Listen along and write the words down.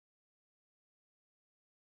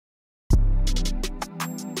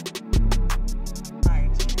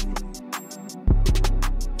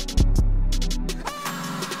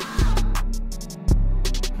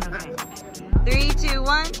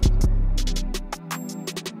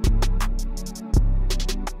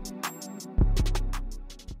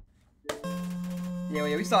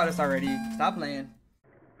yeah, we saw this already. Stop playing.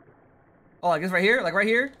 Oh, like this right here? Like right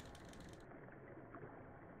here?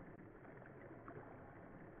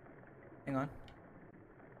 Hang on.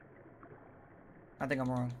 I think I'm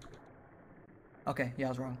wrong. Okay, yeah, I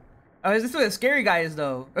was wrong. Oh, is this where the scary guy is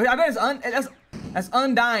though? I bet it's that's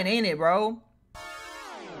UNDYNE, ain't it, bro?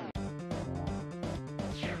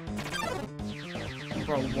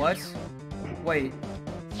 Bro, what? Wait.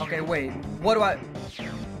 Okay, wait. What do I?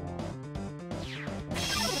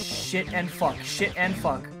 Shit and fuck. Shit and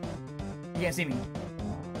fuck. He can't see me.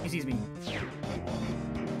 He sees me.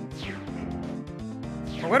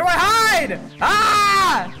 Where do I hide?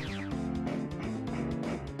 Ah!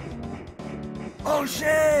 Oh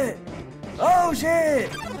shit! Oh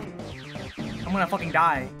shit! I'm gonna fucking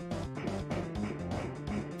die.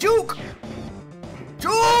 Juke!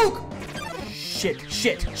 Juke! Shit,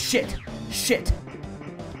 shit, shit, shit.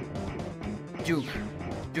 Juke.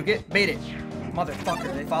 Juke it? Bait it.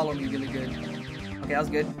 Motherfucker, they follow me really good. Okay, that was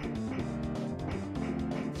good.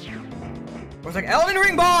 It was like Elden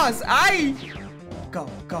Ring boss! Aye! Go,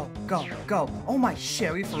 go, go, go. Oh my shit,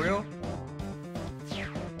 are we for real?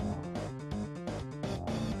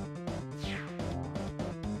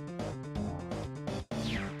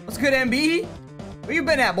 What's good, MB? Where you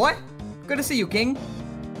been at, boy? Good to see you, King.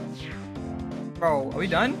 Bro, are we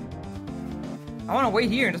done? I want to wait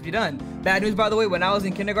here and just be done. Bad news, by the way, when I was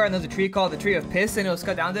in kindergarten, there was a tree called the Tree of Piss, and it was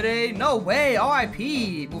cut down today. No way,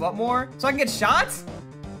 RIP. Move up more so I can get shots?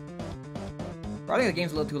 Bro, I think the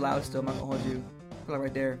game's a little too loud still, I'm not gonna hold you. Put it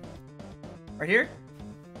right there. Right here?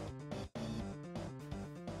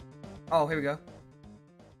 Oh, here we go.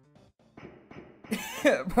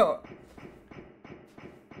 Bro.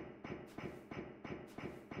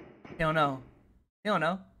 You don't know. You don't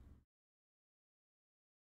know.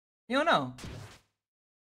 You don't know.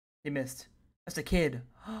 You missed. That's a kid.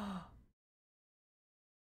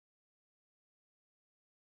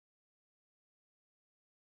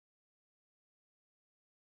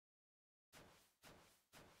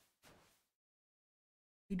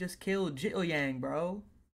 He just killed UNDYING, bro.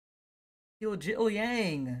 Killed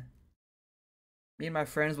UNDYING. Me and my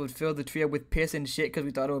friends would fill the tree up with piss and shit because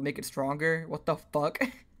we thought it would make it stronger. What the fuck?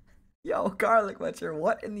 Yo, Garlic Butcher,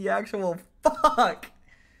 what in the actual fuck?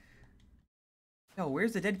 Yo,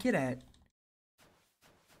 where's the dead kid at?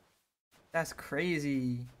 That's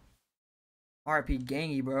crazy. RP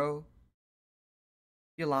Gangy, bro.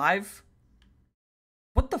 You alive?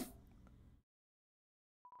 What the f—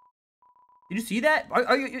 Did you see that?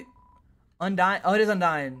 Are you UNDYINE? Oh, it is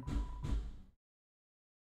UNDYINE.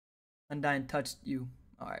 UNDYINE touched you.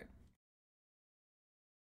 Alright.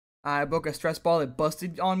 I broke a stress ball, it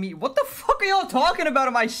busted on me. What the fuck are y'all talking about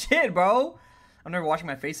in my shit, bro? I'm never washing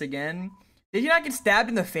my face again. Did you not get stabbed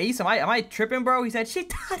in the face? Am I tripping, bro? He said, she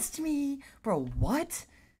touched me. Bro, what?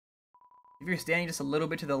 If you're standing just a little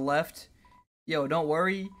bit to the left, yo, don't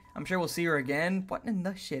worry. I'm sure we'll see her again. What in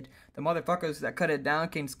the shit? The motherfuckers that cut it down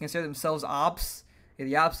can consider themselves ops. Yeah,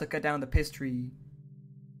 the ops that cut down the piss tree.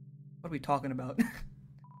 What are we talking about?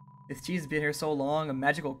 This cheese has been here so long, a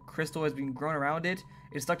magical crystal has been grown around it.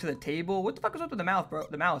 It's stuck to the table. What the fuck is up with the mouth, bro?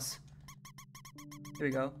 The mouse. Here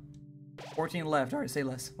we go. 14 left. Alright, say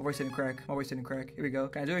less. My voice didn't crack. My voice didn't crack. Here we go.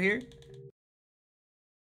 Can I do it here?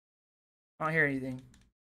 I don't hear anything.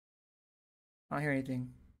 I don't hear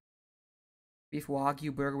anything. Beef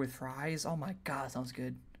Wagyu burger with fries? Oh my god, sounds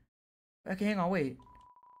good. Okay, hang on, wait.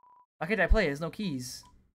 Why can't I play it? There's no keys.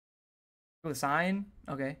 With a sign?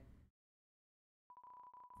 Okay.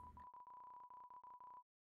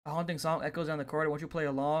 A haunting song echoes down the corridor. Won't you play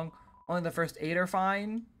along? Only the first 8 are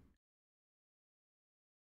fine.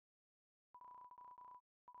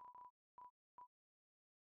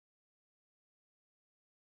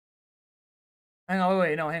 Hang on,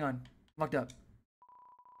 wait, no, hang on. Fucked up.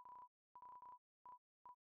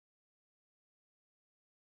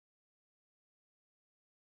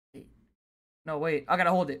 No, wait, I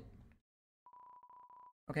gotta hold it.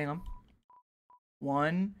 Okay, hang on.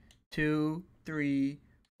 1, 2, 3,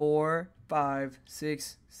 4, 5,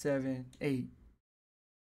 6, 7, 8.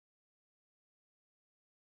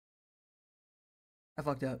 I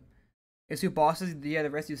fucked up. It's 2 bosses. Yeah, the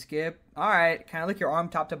rest you skip. Alright, can I lick your arm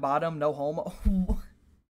top to bottom? No homo.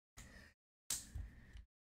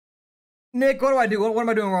 Nick, what do I do? What am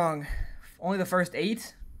I doing wrong? Only the first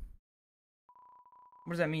 8?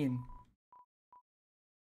 What does that mean?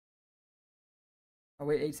 Oh,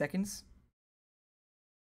 wait, 8 seconds?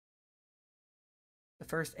 The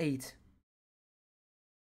first 8.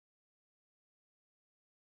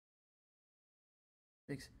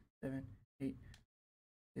 6, 7, 8,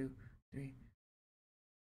 2, 3.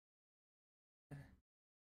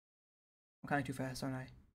 I'm kind of too fast, aren't I?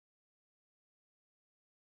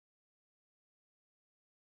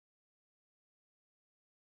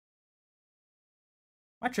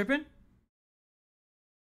 Am I tripping?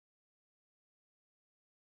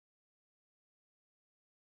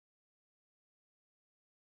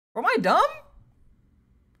 Am I dumb?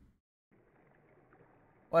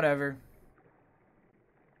 Whatever.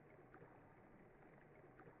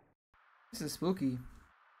 This is spooky.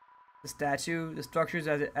 The statue, the structures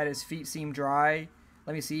at his feet seem dry.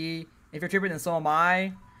 Let me see. If you're tripping, then so am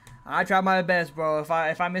I. I tried my best, bro. If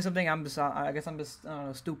I miss something, I guess I'm just I don't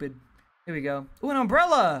know, stupid. Here we go. Ooh, an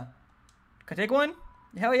umbrella. Can I take one?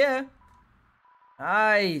 Hell yeah.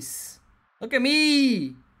 Nice. Look at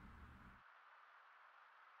me.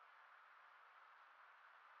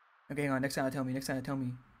 Okay, hang on. Next time tell me. Next time tell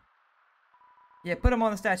me. Yeah, put him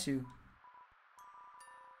on the statue.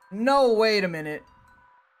 No, wait a minute.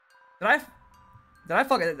 Did I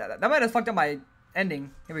fuck it? That might have fucked up my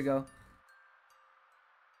ending. Here we go.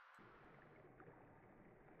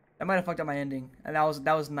 That might have fucked up my ending. And that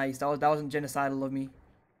was nice. That wasn't genocidal of me.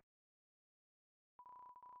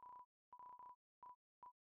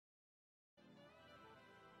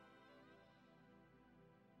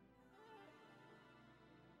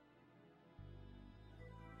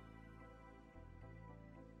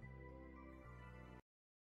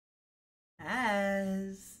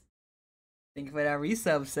 Thank you for that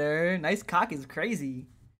resub, sir. Nice cock is crazy.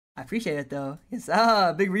 I appreciate it though. Yes,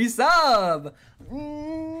 big resub.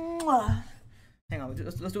 Mwah. Hang on,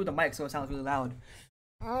 let's do it with the mic so it sounds really loud.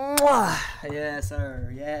 Mwah. Yes,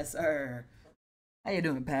 sir. Yes, sir. How you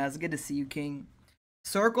doing, Paz? Good to see you, King.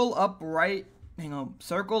 Circle up right. Hang on.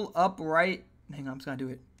 Circle up right. Hang on, I'm just gonna do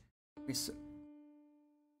it.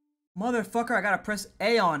 Motherfucker, I gotta press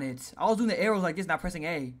A on it. I was doing the arrows like this, not pressing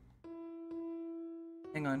A.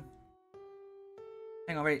 Hang on.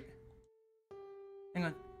 Hang on, wait. Hang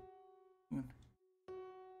on. Hang on.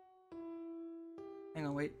 Hang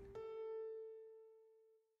on, wait.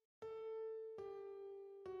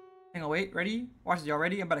 Hang on, wait. Ready? Watch this, y'all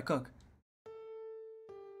ready? I'm about to cook.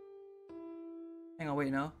 Hang on,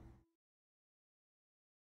 wait, no.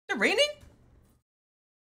 Is it raining?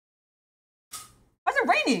 Why is it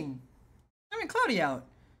raining? It's not even cloudy out.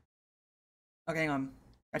 Okay, hang on.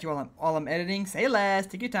 Got you while I'm editing. Say less.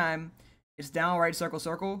 Take your time. It's down, right, circle,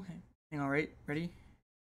 circle. Hang on, right? Ready?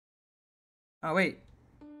 Oh, wait.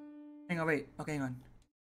 Hang on, wait. Okay, hang on.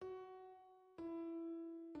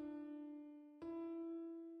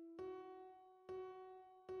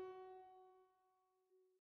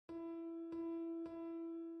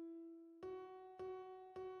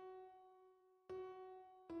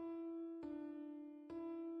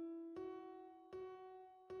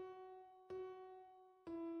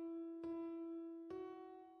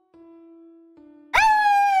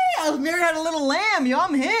 Mary had a little lamb, yo.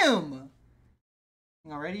 I'm him.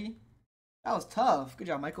 Already? That was tough. Good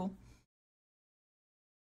job, Michael.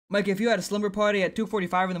 Mike, if you had a slumber party at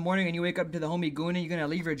 2:45 in the morning and you wake up to the homie gooning, you gonna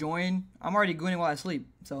leave or join? I'm already gooning while I sleep,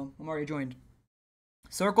 so I'm already joined.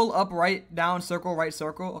 Circle, up, right, down, circle, right,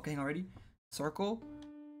 circle. Okay, already. Circle,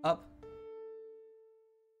 up.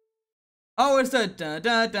 Oh, it's the da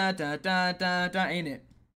da da da da da da, ain't it?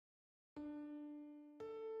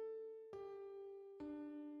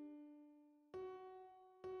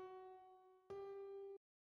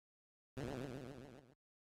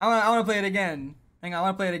 I wanna play it again. Hang on, I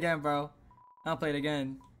wanna play it again, bro. I'll play it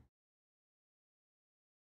again.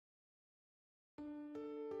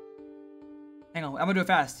 Hang on, I'm gonna do it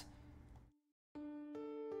fast.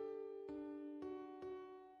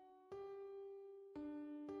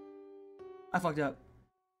 I fucked up.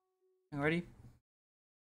 Ready?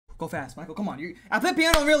 Go fast, Michael. Come on. I play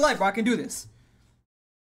piano in real life, bro. I can do this.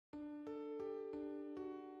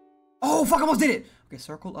 Oh, fuck. I almost did it. Okay,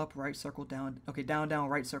 circle up, right, circle down. Okay, down, down,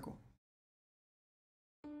 right, circle.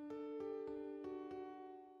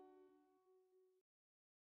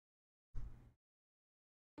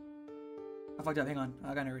 I fucked up. Hang on.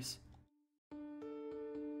 I got nervous.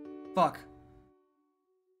 Fuck.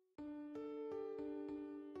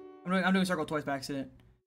 I'm doing circle twice by accident.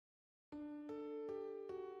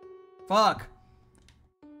 Fuck.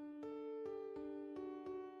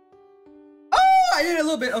 Oh, I did it a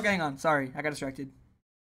little bit. Okay, hang on. Sorry, I got distracted.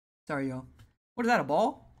 Sorry, yo. What is that? A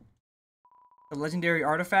ball? A legendary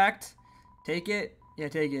artifact? Take it. Yeah,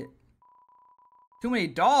 take it. Too many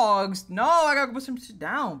dogs. No, I gotta put some shit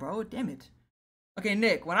down, bro. Damn it. Okay,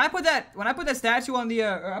 Nick. When I put that statue on the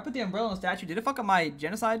or I put the umbrella on the statue, did it fuck up my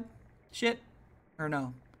genocide shit or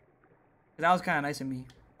no? That was kind of nice of me.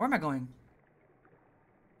 Where am I going?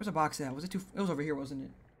 Where's the box at? Was it too? It was over here, wasn't it?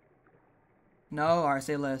 No? Alright,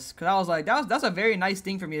 say less. Cause I was like, that's a very nice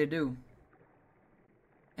thing for me to do.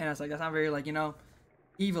 And I was like, that's not very, like, you know,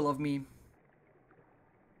 evil of me.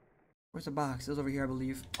 Where's the box? It was over here, I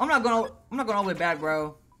believe. I'm not going all the way back,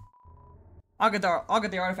 bro. I'll get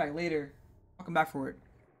the artifact later. I'll come back for it.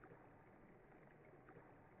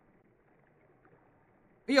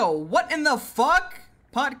 Yo, what in the fuck?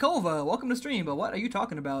 Potkova, welcome to stream, but what are you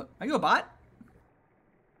talking about? Are you a bot?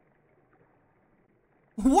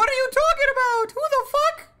 What are you talking about? Who the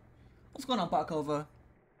fuck? What's going on, Potkova?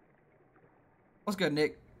 What's good,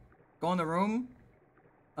 Nick? Go in the room?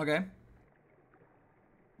 Okay.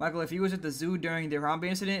 Michael, if you was at the zoo during the Harambe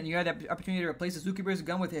incident and you had the opportunity to replace the zookeeper's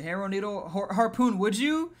gun with a harrow needle harpoon, would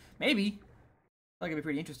you? Maybe. I feel like it'd be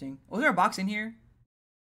pretty interesting. Was there a box in here?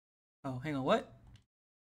 Oh, hang on, what?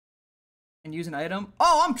 And use an item?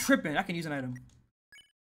 Oh, I'm tripping. I can use an item.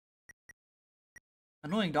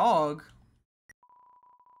 Annoying dog.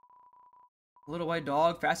 A little white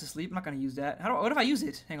dog, fast asleep. I'm not gonna use that. What if I use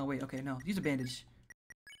it? Hang on, wait. Okay, no. Use a bandage.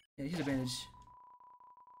 Yeah, use a bandage.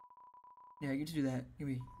 Yeah, you just do that. Give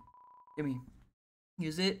me.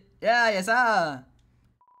 Use it. Yeah, yes,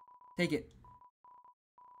 Take it.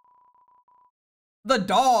 The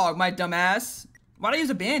dog, my dumbass. Why'd I use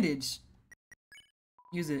a bandage?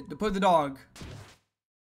 Use it to put the dog.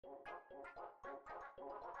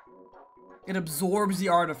 It absorbs the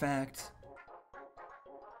artifact.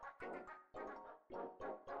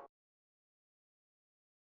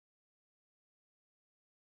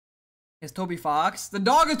 It's Toby Fox. The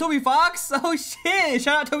dog is Toby Fox? Oh shit!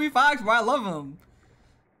 Shout out Toby Fox, bro. I love him.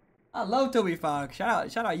 I love Toby Fox.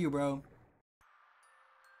 Shout out you, bro.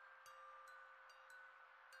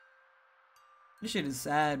 This shit is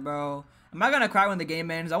sad, bro. I'm not gonna cry when the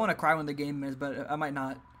game ends. I wanna cry when the game ends, but I might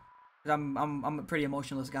not. Cause I'm a pretty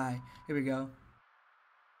emotionless guy. Here we go.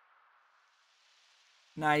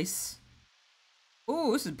 Nice.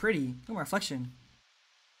 Ooh, this is pretty. Look at my reflection.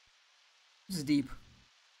 This is deep.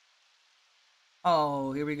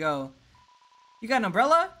 Oh, here we go. You got an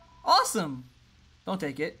umbrella? Awesome. Don't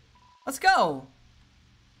take it. Let's go.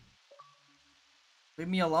 Leave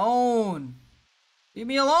me alone. Leave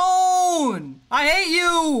me alone. I hate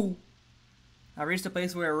you. I reached a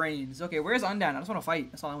place where it rains. Okay, where's Undyne? I just want to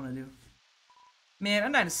fight. That's all I want to do.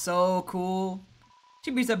 Man, Undyne is so cool. She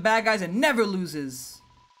beats the bad guys and never loses.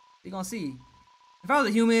 You gonna see. If I was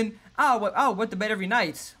a human, I'll wet the bed every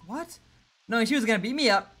night. What? Knowing she was gonna beat me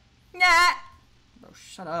up. Nah. Bro,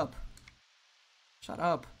 shut up. Shut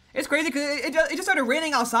up. It's crazy because it just started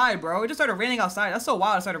raining outside, bro. It just started raining outside. That's so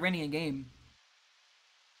wild. It started raining in game.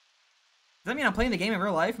 Does that mean I'm playing the game in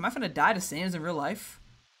real life? Am I finna die to sands in real life?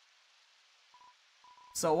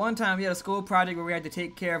 So one time we had a school project where we had to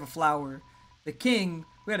take care of a flower. The king,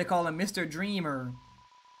 we had to call him Mr. Dreamer.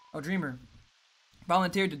 Oh, Dreamer.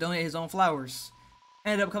 Volunteered to donate his own flowers.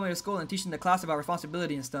 Ended up coming to school and teaching the class about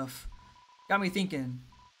responsibility and stuff. Got me thinking,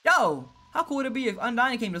 yo, how cool would it be if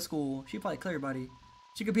UNDYNE came to school? She'd probably kill everybody.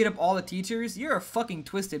 She could beat up all the teachers. You're fucking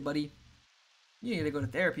twisted, buddy. You need to go to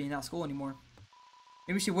therapy and not school anymore.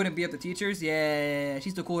 Maybe she wouldn't beat up the teachers. Yeah,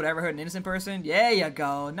 she's too cool to ever hurt an innocent person. Yeah, you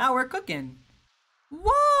go. Now we're cooking.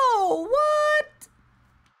 Whoa, what?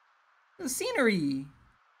 The scenery.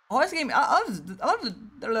 Oh, this game. I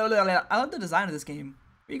love the design of this game.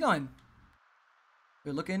 Where you going?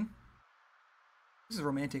 You're looking. This is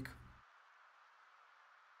romantic.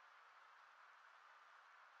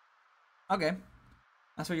 Okay.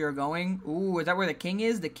 That's where you're going. Ooh, is that where the king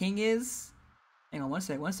is? The king is? Hang on, one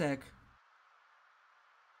sec.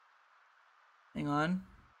 Hang on.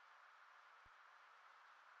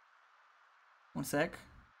 One sec.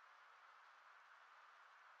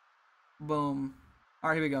 Boom.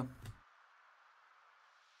 Alright, here we go.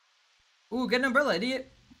 Ooh, get an umbrella, idiot.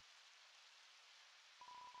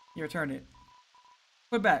 You return it.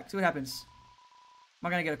 Put it back, see what happens. Am I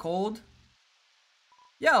gonna get a cold?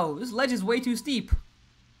 Yo, this ledge is way too steep.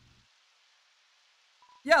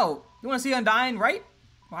 Yo, you wanna see UNDYNE, right?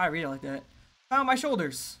 Why I read it like that? Found my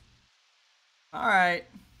shoulders. Alright.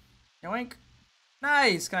 Yoink.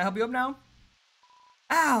 Nice. Can I help you up now?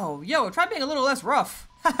 Ow. Yo, try being a little less rough.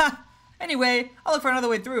 Haha. Anyway, I'll look for another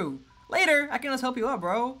way through. Later, I can just help you up,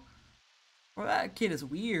 bro. Bro, that kid is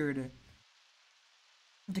weird.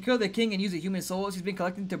 To kill the king and use the human souls he's been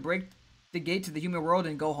collecting to break the gate to the human world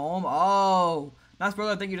and go home. Oh. Not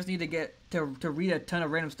spoiler, I think you just need to get to read a ton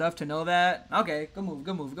of random stuff to know that. Okay, good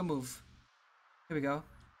move. Here we go.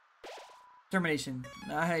 Termination.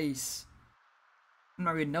 Nice. I'm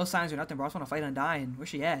not reading no signs or nothing, bro. I just want to fight UNDYNE. Where's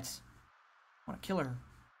she at? I want to kill her.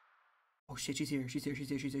 Oh shit, she's here. She's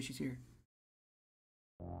here.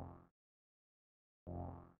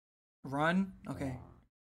 Run? Okay.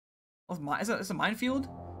 Oh, it's a minefield?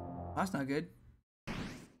 Oh, that's not good.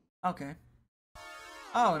 Okay.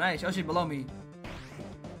 Oh, nice. Oh, she's below me.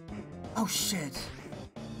 Oh, shit.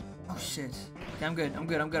 Oh, shit. Okay, I'm good. I'm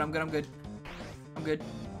good. I'm good. I'm good. I'm good. I'm good.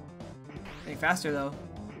 Getting faster, though.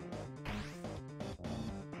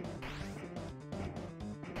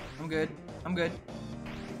 I'm good. I'm good.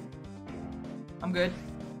 I'm good.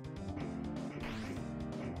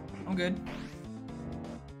 I'm good.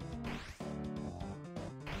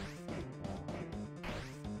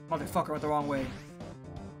 Motherfucker went the wrong way.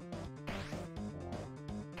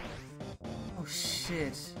 Oh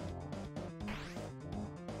shit.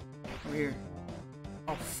 Over here.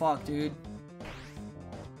 Oh fuck, dude.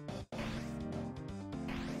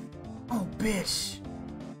 Oh bitch.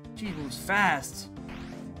 She moves fast.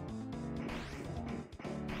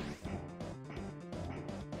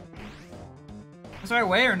 That's the right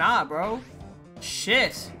way or not, bro?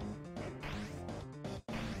 Shit.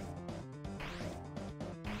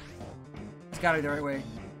 It's gotta be the right way.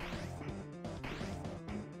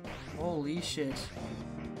 Holy shit.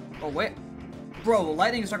 Oh, wait. Bro, the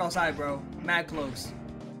lightning struck outside, bro. Mad close.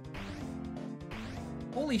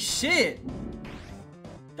 Holy shit.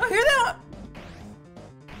 Y'all hear that?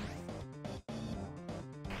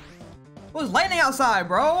 It was lightning outside,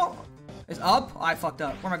 bro. It's up? Oh, I fucked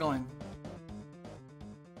up. Where am I going?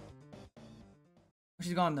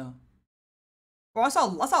 She's gone, though. Bro, I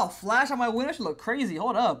saw a flash on my window. That should look crazy.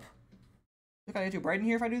 Hold up. Look, I get too bright in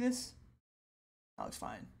here if I do this. That looks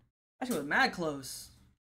fine. That shit was mad close.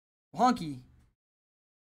 Wonky.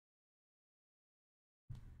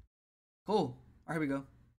 Cool. Alright, here we go.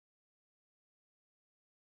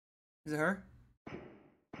 Is it her?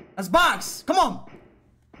 That's Box! Come on!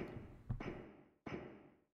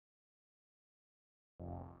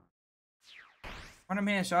 Run him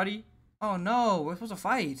hand, shawty. Oh no, we're supposed to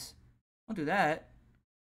fight. Don't do that.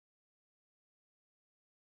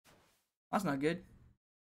 That's not good.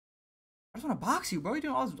 I just want to box you, bro. You're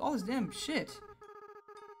doing all this damn shit.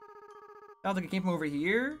 Sounds like it came from over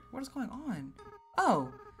here. What is going on?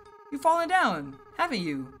 Oh, you've fallen down, haven't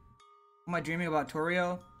you? Am I dreaming about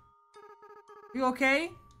Torio? You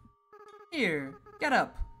okay? Here, get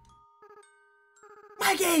up.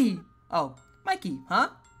 Mikey! Oh, Mikey, huh?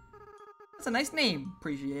 That's a nice name.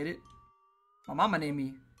 Appreciate it. My mama named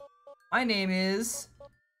me. My name is...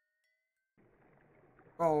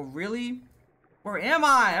 Oh, really? Where am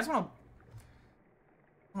I? I just want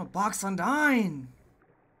to box UNDYNE.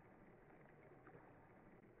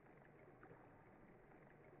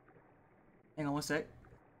 Hang on one sec.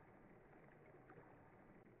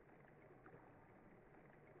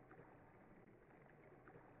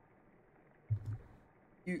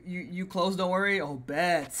 You close, don't worry. Oh,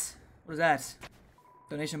 bet. What is that?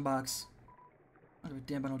 Donation box. I don't give a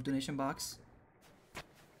damn about no donation box.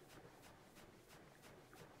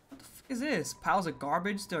 What the fuck is this? Piles of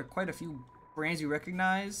garbage? There are quite a few brands you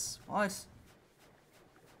recognize. What?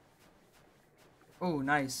 Oh,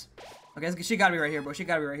 nice. Okay, she gotta be right here, bro. She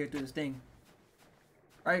gotta be right here through this thing.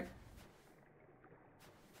 Right?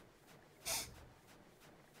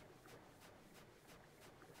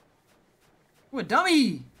 Ooh, a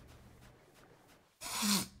dummy!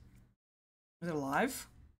 Is it alive?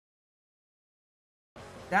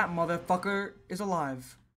 That motherfucker is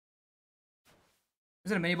alive.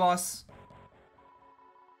 Is it a mini boss?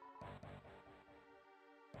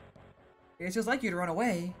 It's just like you to run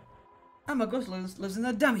away. I'm a ghost lives in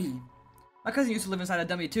a dummy. My cousin used to live inside a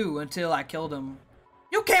dummy too until I killed him.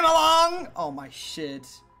 You came along! Oh my shit.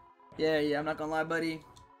 Yeah, I'm not gonna lie, buddy.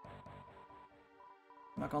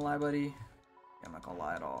 I'm not gonna lie, buddy. Yeah, I'm not gonna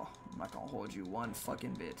lie at all. I'm not gonna hold you one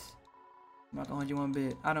fucking bit. I'm not gonna hold you one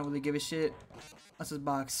bit. I don't really give a shit. That's his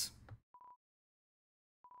box.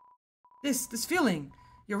 This feeling.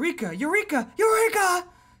 Eureka! Eureka! Eureka!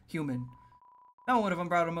 Human. That one would have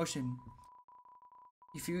unbridled emotion.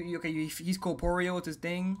 You feel okay? He's corporeal with his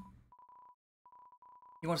thing.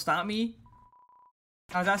 You want to stop me?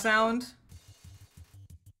 How's that sound?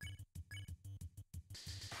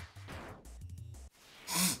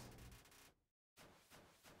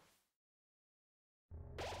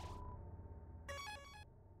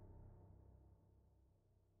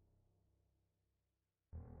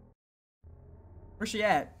 Where's she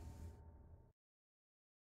at?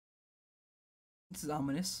 This is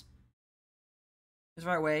ominous. Is this the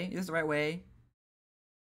right way? Is this the right way?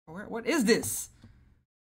 What is this?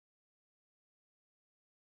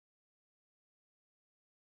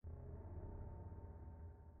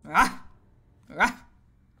 Ah! Ah!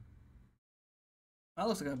 That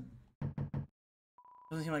looks like a...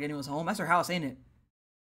 Doesn't seem like anyone's home. That's her house, ain't it?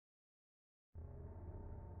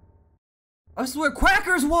 Oh, this is where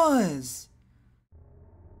Quackers was!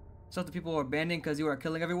 So the people were abandoned because you were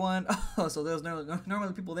killing everyone? Oh, so there's no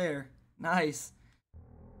normally people there. Nice.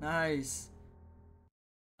 Nice.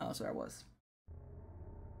 Oh, that's where I was.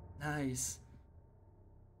 Nice.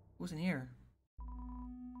 Who's in here?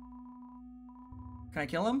 Can I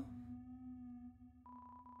kill him?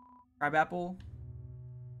 Crab apple.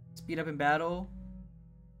 Speed up in battle.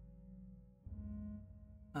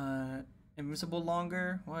 Invincible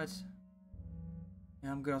longer. What?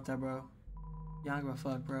 Yeah, I'm good off that, bro. Yeah, I don't give a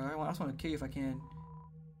fuck, bro. I just want to kill you if I can.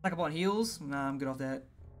 Like up on heals? Nah, I'm good off that.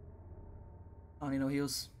 I don't need no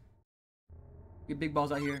heals. Get big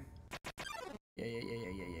balls out here.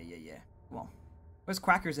 Yeah. Come on. Where's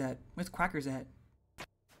Quackers at? Where's Quackers at?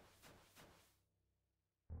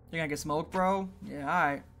 You're gonna get smoked, bro? Yeah,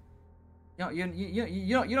 alright. You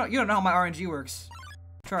don't know how my RNG works.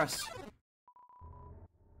 Trust.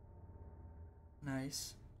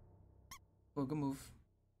 Nice. Oh, good move.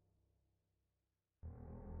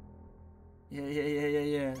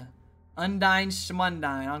 Yeah. Undyne Schmundyne.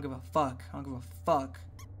 I don't give a fuck. I don't give a fuck.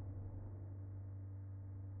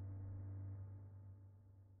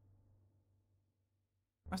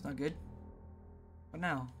 That's not good. What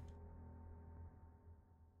now?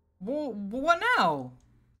 Well, what now?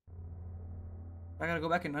 I gotta go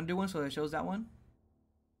back and undo one so it shows that one?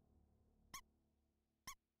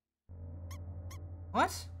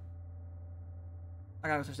 What? I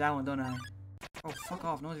gotta switch that one, don't I? Oh, fuck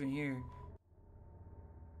off. No one's even here.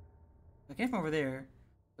 I came from over there.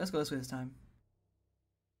 Let's go this way this time.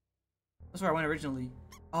 That's where I went originally.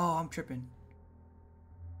 Oh, I'm tripping.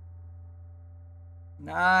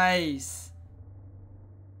 Nice.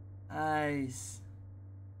 Nice.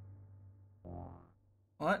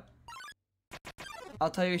 What? I'll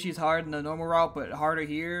tell you she's hard in the normal route, but harder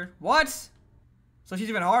here. What? So she's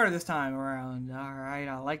even harder this time around. Alright,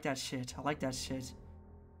 I like that shit. I like that shit.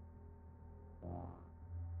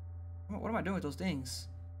 What am I doing with those things?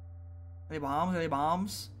 Are they bombs? Are they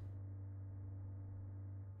bombs?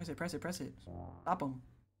 Press it. Stop them.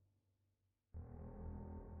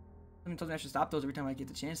 Someone told me I should stop those every time I get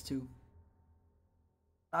the chance to.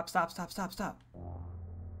 Stop.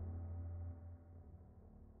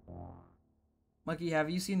 Monkey, have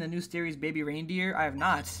you seen the new series Baby Reindeer? I have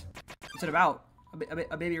not. What's it about?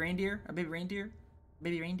 A baby reindeer? A baby reindeer? A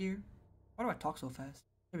baby reindeer? Why do I talk so fast?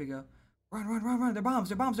 Here we go. Run. They're bombs.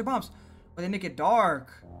 But they make it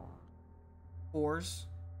dark. Whores.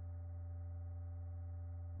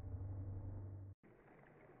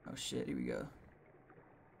 Oh shit, here we go.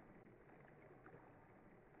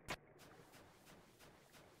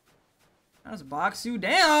 Let's box you.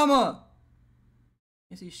 Damn!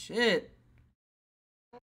 You see shit.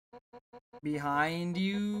 Behind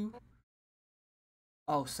you.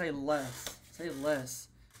 Oh, say less.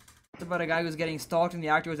 It's about a guy who's getting stalked and the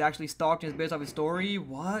actor was actually stalked and it's based off his story.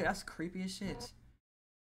 What? That's creepy as shit.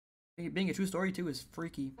 Being a true story too is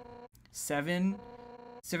freaky. Seven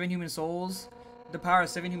human souls. The power of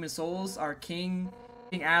 7 human souls. Our King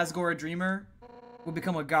Asgore Dreamer will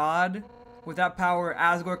become a god. With that power,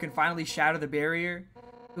 Asgore can finally shatter the barrier.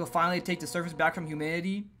 He will finally take the surface back from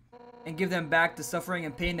humanity and give them back the suffering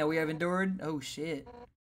and pain that we have endured. Oh shit.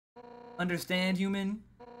 Understand, human?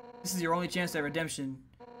 This is your only chance at redemption.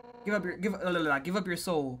 Give up your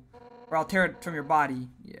soul, or I'll tear it from your body.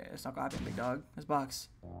 Yeah, it's not gonna happen, big dog. Let's box.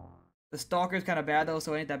 The stalker's kind of bad though,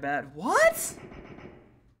 so it ain't that bad. What?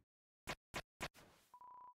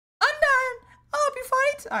 Undyne! I'll help you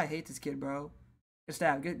fight. I hate this kid, bro. Get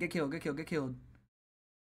stabbed. Get killed.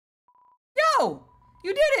 Yo!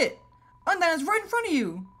 You did it! Undyne's right in front of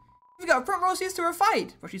you. You've got front row seats to her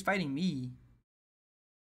fight. But she's fighting me.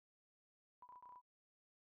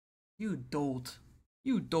 You dolt.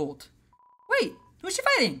 Wait, who's she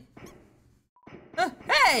fighting?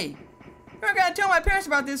 Hey! You're not gonna tell my parents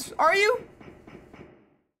about this, are you?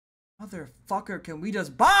 Motherfucker, can we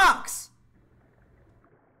just box?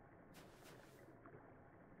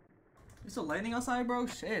 Is still lightning outside, bro?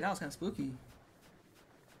 Shit, that was kind of spooky.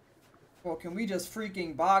 Bro, can we just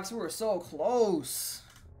freaking box? We were so close.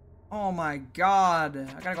 Oh my god.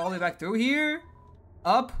 I gotta go all the way back through here?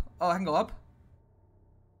 Up? Oh, I can go up?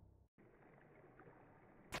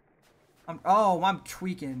 I'm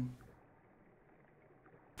tweaking.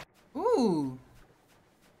 Ooh.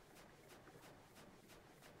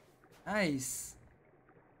 Nice.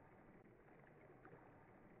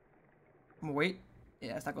 I'm gonna wait.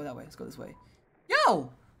 Yeah, let's not go that way. Let's go this way.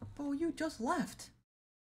 Yo! Bro, you just left.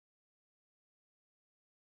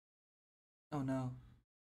 Oh no.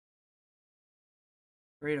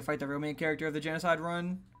 Ready to fight the real main character of the genocide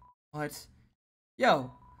run? What?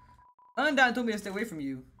 Yo! Undyne told me to stay away from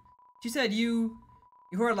you. She said you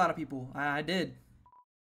hurt a lot of people. I did.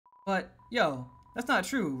 But, yo, that's not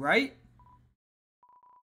true, right?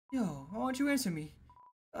 Yo, why won't you answer me?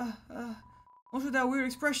 What's with that weird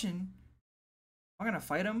expression? Am I gonna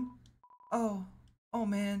fight him? Oh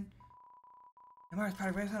man. Amara's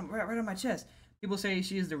probably right on my chest. People say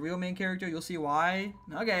she is the real main character. You'll see why.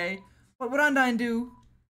 Okay. What would Undyne do?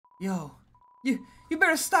 Yo, you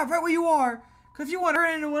better stop right where you are. Cause if you want to hurt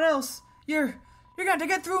anyone else, you're gonna have to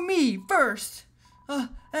get through me first.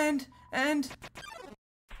 And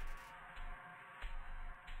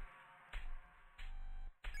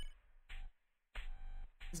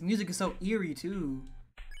this music is so eerie too.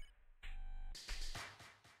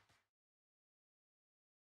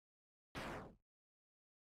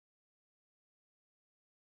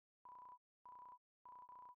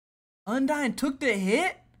 Undyne took the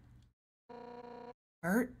hit?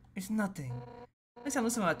 Hurt? It's nothing. Next time,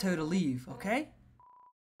 listen when I tell you to leave, okay?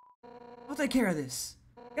 I'll take care of this.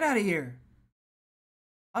 Get out of here.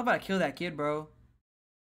 I was about to kill that kid, bro.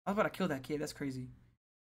 I was about to kill that kid. That's crazy.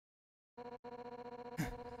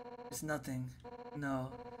 It's nothing.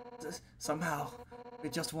 No. Somehow,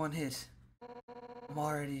 with just one hit, I'm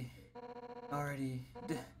already.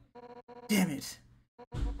 Damn it.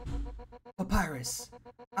 Papyrus.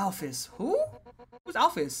 Alphys. Who? Who's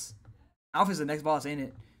Alphys? Alphys is the next boss, ain't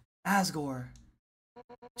it? Asgore.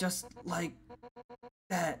 Just like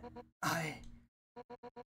that, I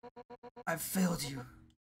failed you.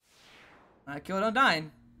 I killed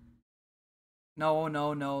Undyne.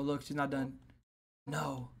 No. Look, she's not done.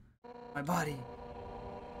 No. My body.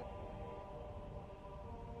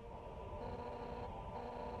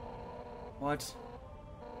 What?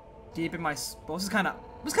 Deep in my... This is kind of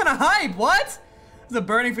hype. What? It's a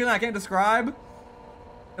burning feeling I can't describe.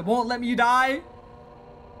 It won't let me die.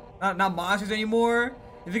 Not monsters anymore.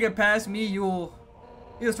 If you get past me, you'll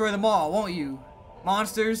destroy them all, won't you?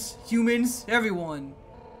 Monsters, humans, everyone.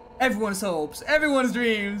 Everyone's hopes, everyone's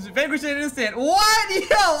dreams. Vanquish an instant. What?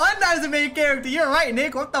 Yo, Undyne's the main character. You're right,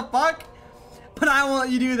 Nick. What the fuck? But I won't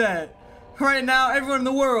let you do that. Right now, everyone in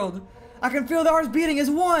the world, I can feel their hearts beating as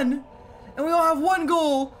one. And we all have one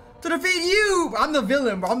goal. To defeat you! I'm the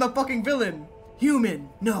villain, bro. I'm the fucking villain. Human.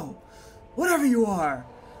 No. Whatever you are.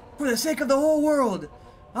 For the sake of the whole world,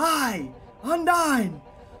 I, Undyne,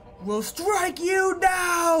 will strike you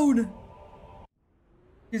down!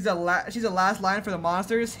 She's the last line for the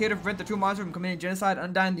monsters. Here to prevent the true monster from committing genocide.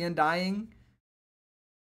 Undyne the Undying.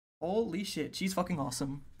 Holy shit. She's fucking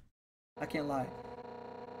awesome. I can't lie.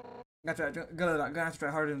 I'm gonna have to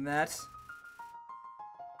try harder than that.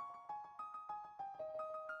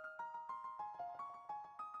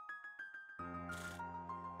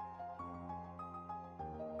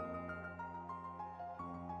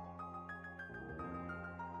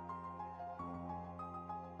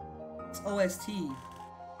 OST.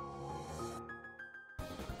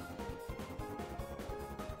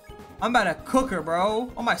 I'm about to cook her,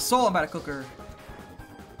 bro. On my soul, I'm about to cook her.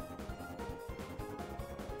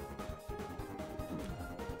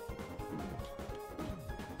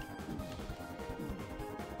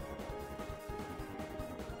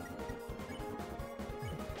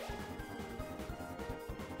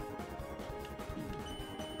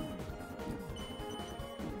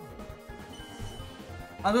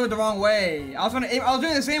 I was doing it the wrong way. I was trying to aim. I was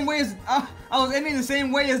doing the same way as I was aiming the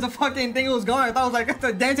same way as the fucking thing was going. I thought it was like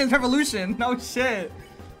the Dance Dance Revolution. No shit.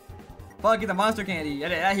 Fuck, get the monster candy.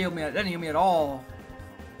 That healed me. That didn't heal me at all.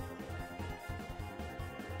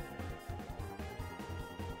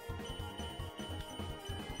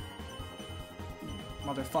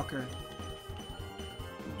 Motherfucker.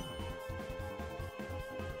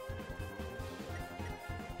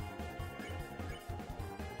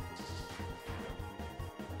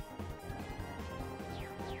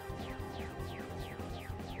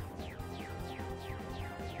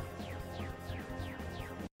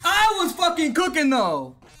 I was fucking cooking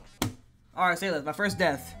though. Alright, say that. My first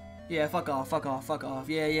death. Yeah, fuck off.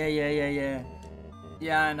 Yeah.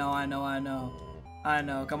 Yeah, I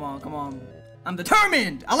know. Come on. I'm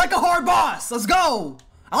determined. I like a hard boss. Let's go.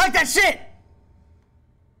 I like that shit.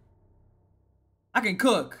 I can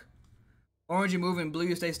cook. Orange, you move, and blue,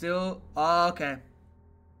 you stay still. Okay.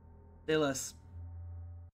 Stay less.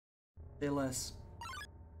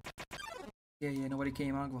 Yeah, nobody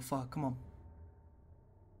came. I don't give a fuck. Come on.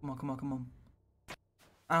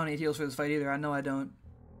 I don't need heals for this fight either. I know I don't.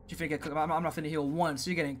 You finna get cooked. I'm not finna heal once, so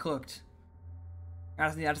you're getting cooked. I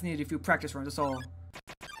just need to do a few practice runs, that's all. A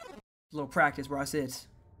little practice, bro, that's it.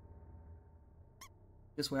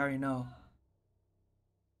 This way, I already know.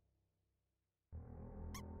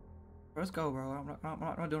 Bro, let's go, bro. I'm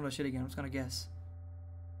not doing that shit again. I'm just gonna guess.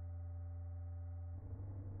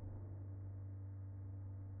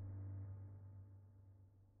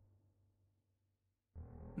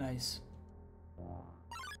 Nice.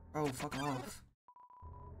 Oh, fuck off.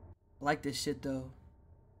 I like this shit though.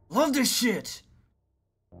 Love this shit!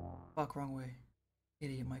 Fuck, wrong way.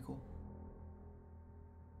 Idiot, Michael.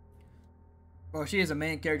 Bro, she is a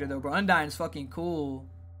main character though, bro. Undyne is fucking cool.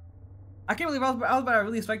 I can't believe I was about to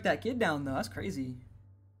really strike that kid down though. That's crazy.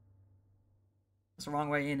 That's the wrong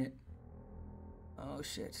way, ain't it? Oh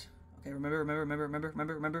shit. Okay,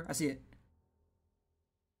 remember. I see it.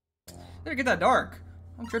 Better get that dark.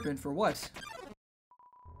 I'm tripping for what?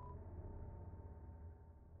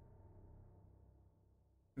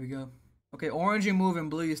 Here we go. Okay, orange you move and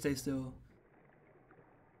blue you stay still.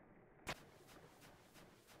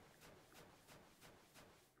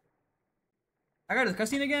 I got the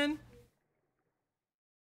cutscene again?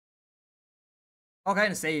 Okay, I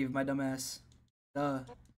didn't save, my dumbass. Duh.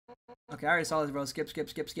 Okay, I already saw this, bro. Skip. Can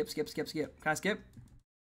I skip?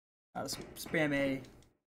 I'll spam A.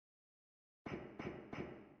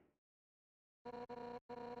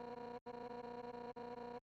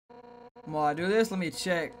 While I do this, let me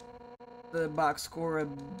check the box score of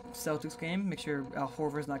Celtics game. Make sure Al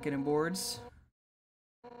Horford's not getting boards.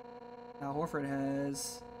 Al Horford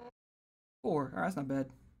has 4. Alright, that's not bad.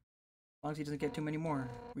 As long as he doesn't get too many more.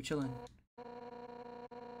 We chilling.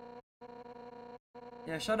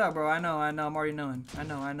 Yeah, shut up, bro. I know. I'm already knowing. I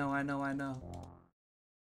know.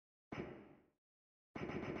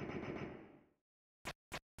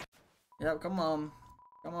 Yep, come on.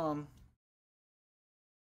 Come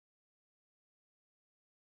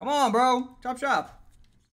on, bro. Chop.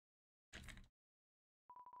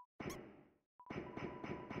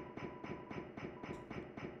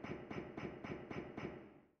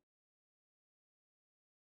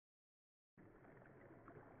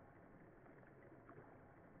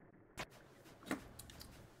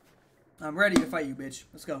 I'm ready to fight you, bitch.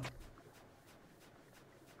 Let's go.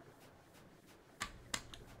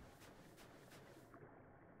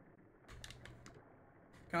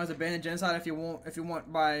 Counts as abandoned genocide if you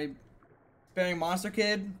want by sparing Monster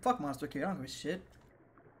Kid. Fuck Monster Kid. I don't give a shit.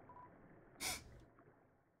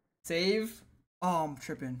 Save. Oh, I'm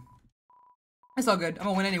tripping. It's all good. I'm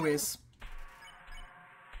gonna win anyways.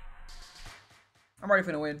 I'm already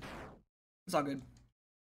finna win. It's all good.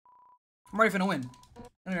 I'm already finna win. It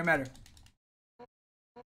don't even matter.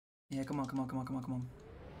 Yeah, come on.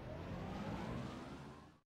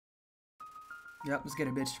 Yep, let's get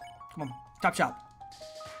it, bitch. Come on. Top shot.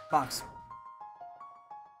 Box.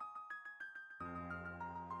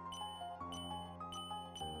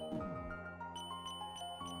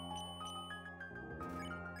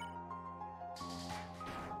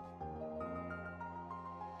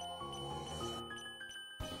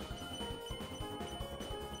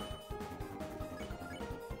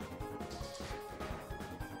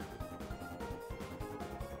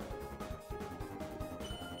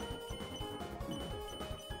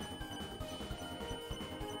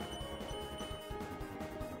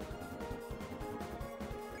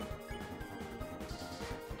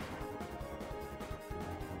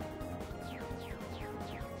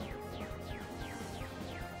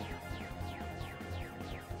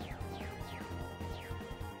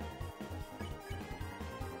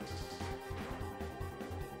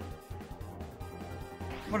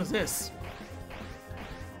 What is this?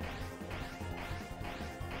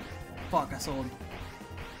 Fuck, I sold.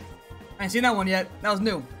 I ain't seen that one yet. That was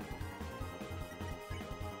new.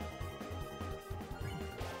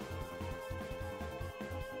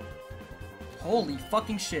 Holy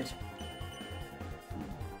fucking shit.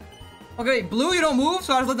 Okay, blue, you don't move,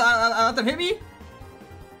 so I just let them hit me?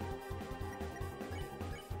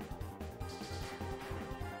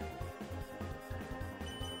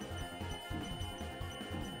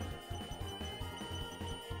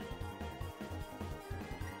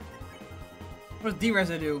 What does D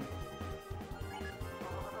residue?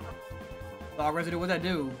 Dog residue, what's that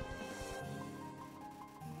do?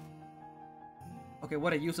 Okay,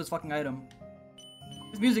 what a useless fucking item.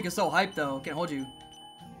 This music is so hyped though, can't hold you.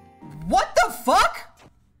 What the fuck?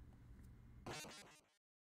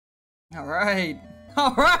 Alright.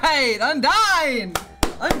 Alright! Undyne!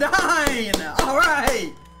 Undyne!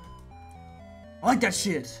 Alright! I like that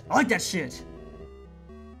shit. I like that shit.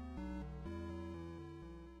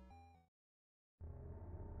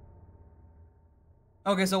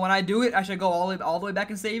 Okay, so when I do it, I should go all the way back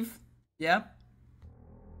and save? Yeah?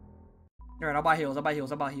 Alright, I'll buy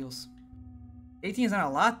heals. 18 is not a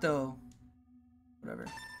lot, though. Whatever.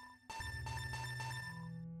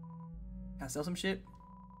 Can I sell some shit?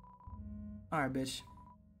 Alright, bitch.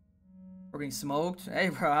 We're getting smoked. Hey,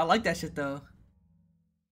 bro, I like that shit, though.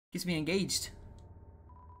 Keeps me engaged.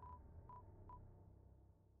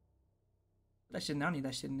 That shit, I don't need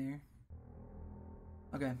that shit in there.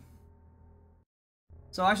 Okay.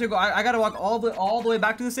 So I should go. I gotta walk all the way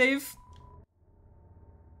back to the save.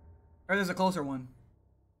 Or there's a closer one.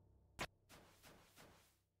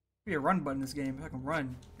 Be a run button in this game. If I can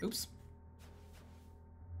run. Oops.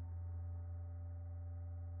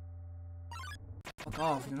 Fuck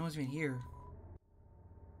off. No one's even here.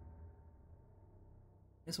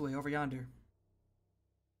 This way, over yonder.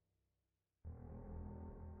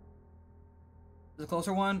 There's a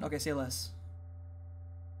closer one? Okay, say less.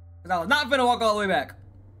 Because I was not gonna walk all the way back.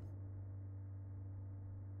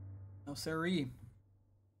 No siree.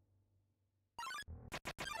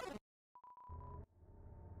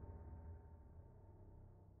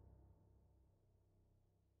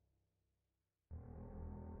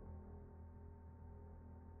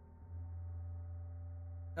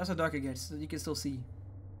 That's how dark it gets. So you can still see.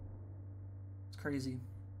 It's crazy.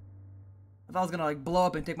 I thought I was gonna like blow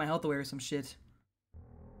up and take my health away or some shit.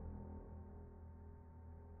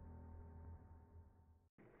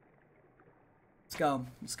 Let's go.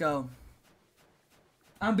 Let's go.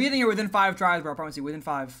 I'm beating her within 5 tries, bro. I promise you. Within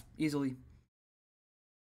 5. Easily.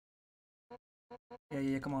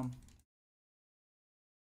 Yeah, come on.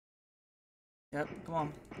 Yep, come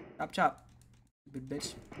on. Chop, chop. Stupid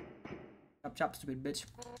bitch. Chop, chop, stupid bitch.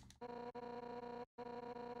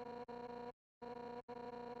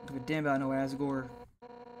 Don't give a damn about no ass gore.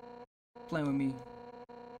 Playing with me.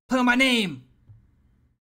 Play with my name!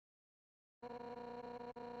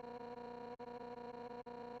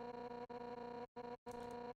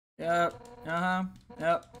 Yep.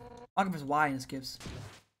 Yep. I'll give us Y and it skips.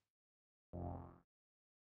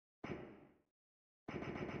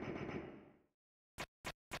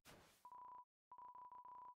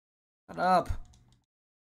 Shut up.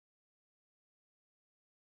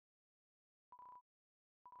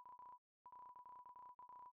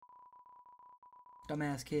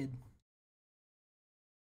 Dumbass kid.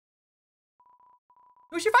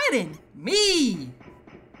 Who's she fighting? Me!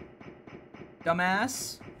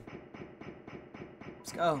 Dumbass.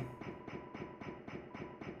 Let's go.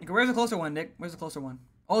 Okay, where's the closer one, Nick? Where's the closer one?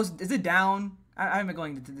 Oh, is it down? I haven't been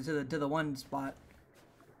going to the one spot.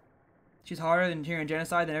 She's harder than here in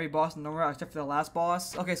Genocide than every boss in the world except for the last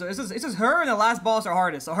boss. Okay, so it's just her and the last boss are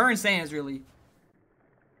hardest. So her and Sans really.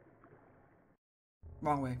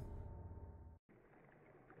 Wrong way.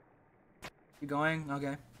 Keep going?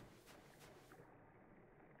 Okay.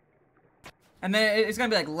 And then it's gonna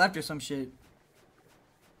be like left or some shit.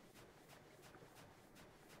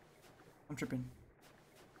 I'm tripping.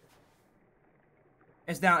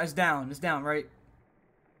 It's down, right?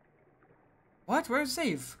 What? Where's the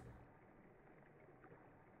save?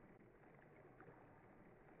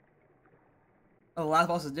 Oh, the last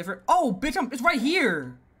boss is different. Oh, bitch, it's right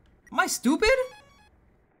here. Am I stupid?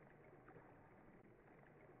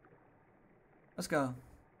 Let's go.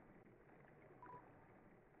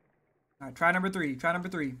 Alright, try number 3. Try number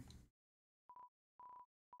 3.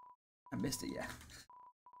 I missed it, yeah.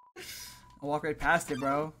 I walk right past it,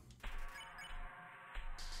 bro.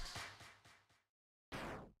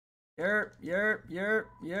 Yep.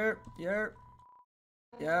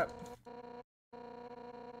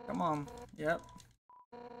 Come on. Yep.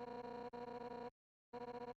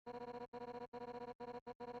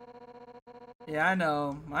 Yeah, I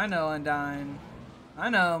know, Undyne. I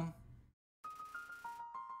know.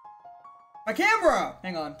 My camera!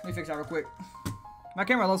 Hang on, let me fix that real quick. My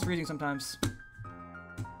camera loves freezing sometimes.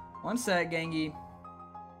 One sec, Gangy.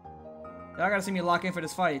 Y'all gotta see me lock in for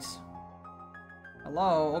this fight.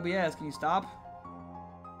 Hello, OBS, can you stop?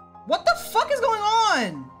 What the fuck is going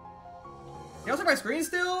on? Y'all see my screen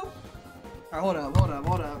still? Alright, hold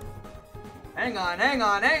up. Hang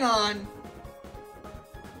on.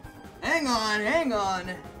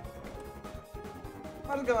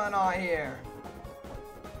 What's going on here?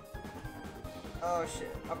 Oh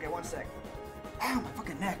shit. Okay, one sec. Ow, my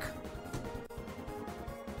fucking neck.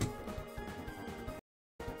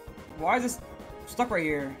 Why is this stuck right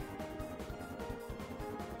here?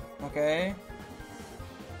 Okay.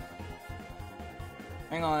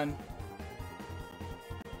 Hang on.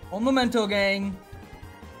 Un momento, gang.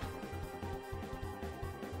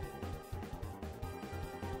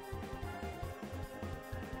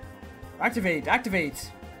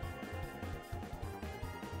 Activate.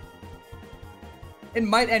 It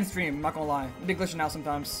might end stream, I'm not gonna lie. It'd be glitching out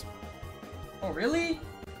sometimes. Oh, really?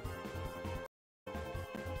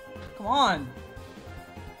 Come on.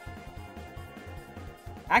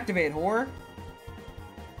 Activate, whore.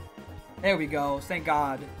 There we go, thank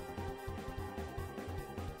God.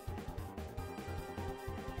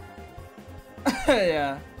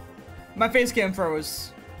 Yeah. My face cam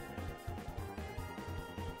froze.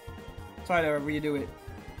 Sorry to redo it.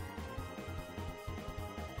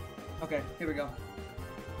 Okay, here we go.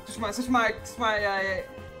 Switch my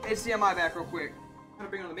HDMI back real quick. I'm gonna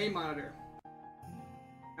bring on the main monitor.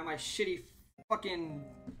 Got my shitty fucking,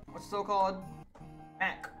 what's it so called?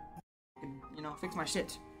 Mac. You know, fix my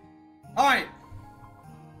shit. Alright.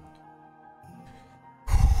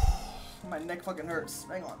 My neck fucking hurts.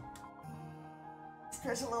 Hang on.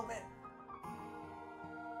 Stretch a little bit.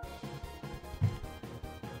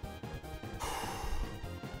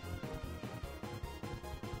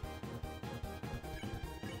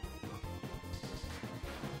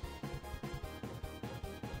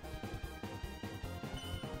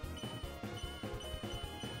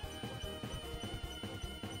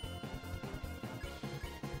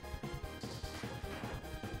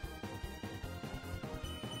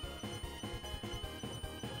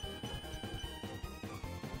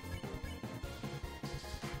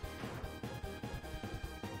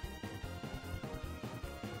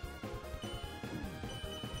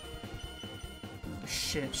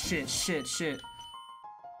 Shit.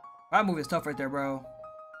 That move is tough right there, bro.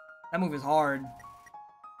 That move is hard.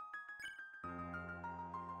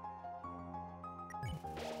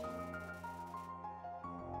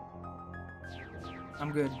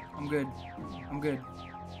 I'm good.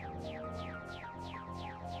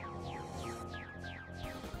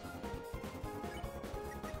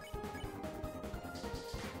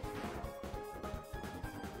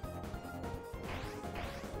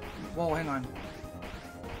 Whoa, hang on.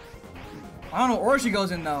 I don't know what order she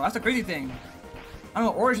goes in though. That's the crazy thing. I don't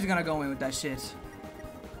know what order she's gonna go in with that shit.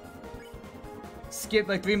 Skip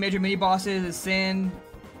like 3 major mini bosses, is Sin,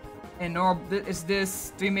 and normal. It's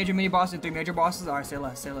this 3 major mini bosses and 3 major bosses. Alright, say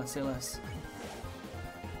less.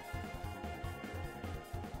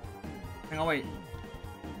 Hang on, wait.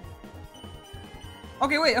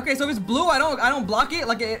 Okay, wait. Okay, so if it's blue, I don't block it.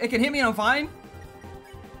 Like it can hit me and I'm fine.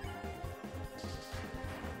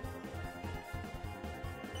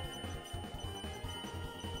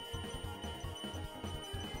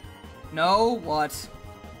 No, what?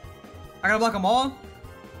 I gotta block them all?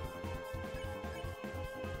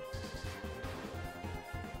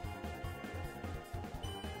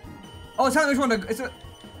 Oh, it's telling me which one to. It's a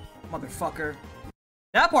motherfucker.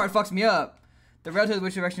 That part fucks me up. The relative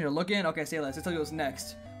which direction you're looking. Okay, say less. Let's tell you what's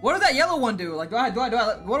next. What does that yellow one do? Like, what do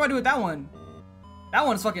I do with that one? That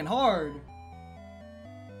one's fucking hard.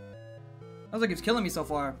 Sounds like it's killing me so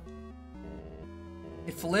far.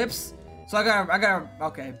 It flips. So I gotta.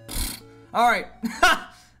 Okay. Alright.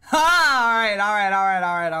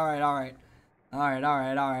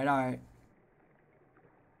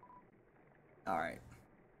 Alright.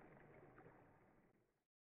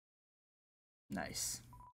 Nice.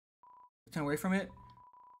 Turn away from it?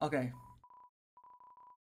 Okay.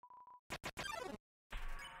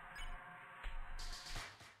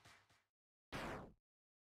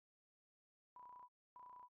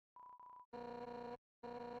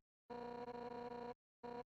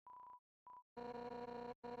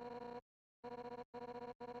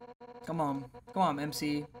 Come on,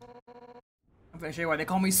 MC. I'm gonna show you why they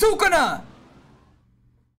call me Sukuna!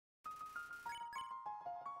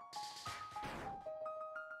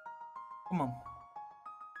 Come on.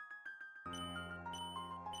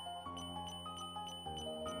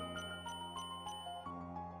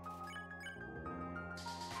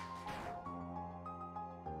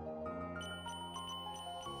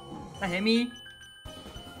 That hit me?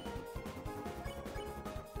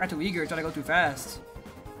 I got too eager, trying to go too fast.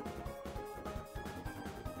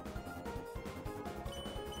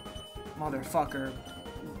 Motherfucker.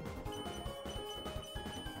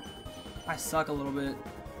 I suck a little bit.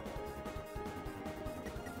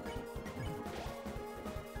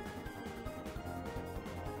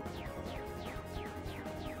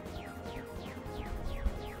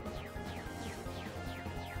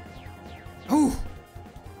 Ooh!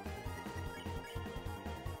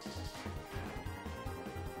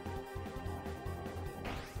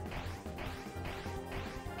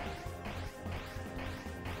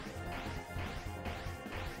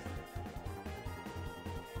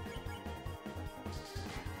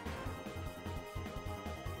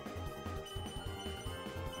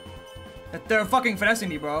 They're fucking finessing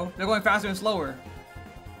me, bro. They're going faster and slower.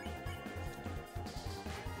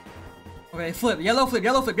 Okay, flip. Yellow flip,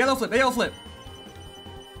 yellow flip, yellow flip, yellow flip.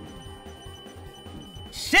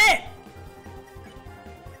 Shit!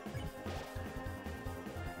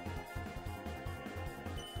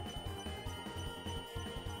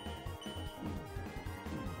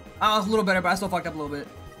 I was a little better, but I still fucked up a little bit.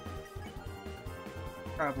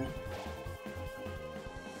 Terrible.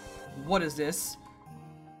 What is this?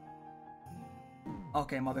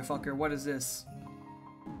 Okay, motherfucker, what is this?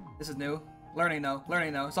 This is new. Learning though,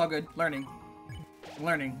 it's all good. Learning. I'm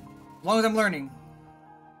learning. As long as I'm learning.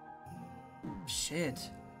 Shit.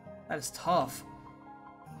 That is tough.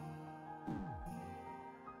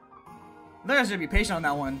 I think I should be patient on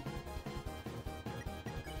that one.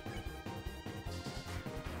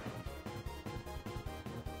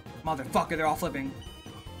 Motherfucker, they're all flipping.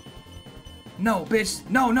 No, bitch.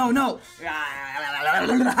 No, no, no.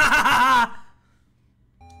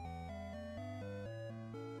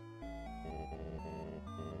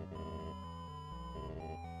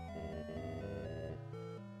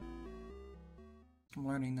 I'm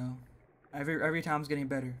learning though. Every time's getting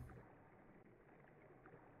better.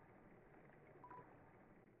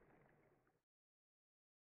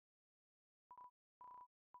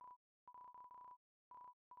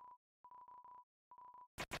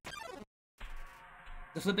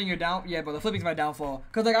 The flipping your down, yeah, but the flipping's my downfall.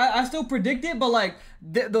 Cause like I still predict it, but like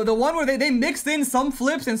the one where they mixed in some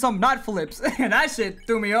flips and some not flips, and that shit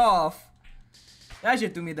threw me off. That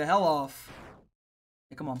shit threw me the hell off.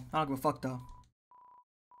 Hey, come on, I don't give a fuck though.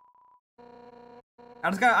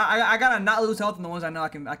 I gotta not lose health in the ones I know I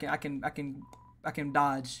can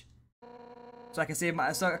dodge. So I can save my,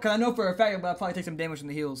 cause I know for a fact I'll probably take some damage from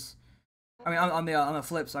the heals. I mean on the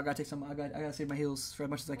flip, so I gotta take some. I gotta save my heals for as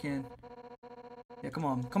much as I can. Yeah, come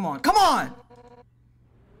on, come on, come on!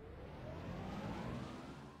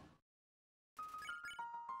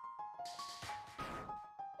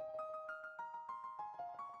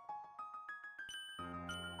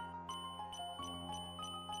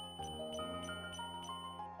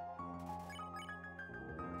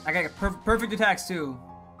 I got perfect attacks too.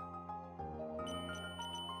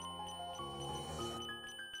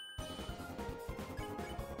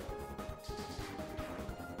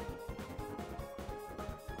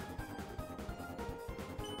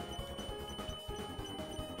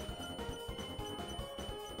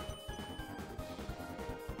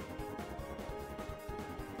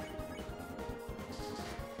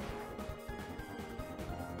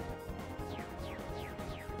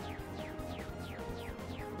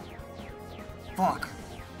 Fuck.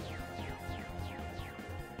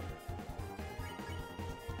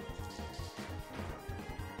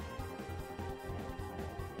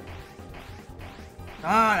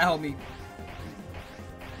 Ah, that helped me.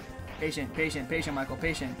 Patient, patient, patient, Michael.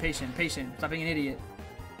 Patient, patient, patient. Stop being an idiot.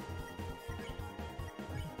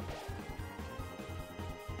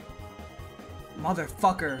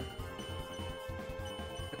 Motherfucker.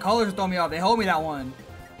 The colors throw me off. They hold me that one.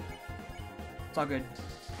 It's all good.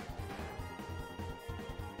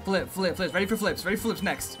 Flip, flip, flips. Ready for flips. Ready for flips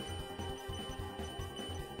next.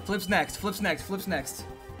 Flips next. Flips next. Flips next.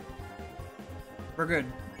 We're good.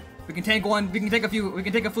 We can tank one. We can take a few. We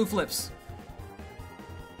can take a few flips.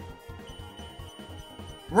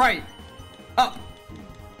 Right. Up.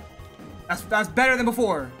 That's better than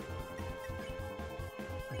before.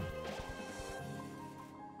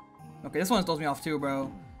 Okay, this one throws me off too,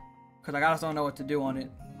 bro. Cause I just don't know what to do on it.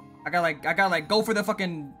 I gotta like go for the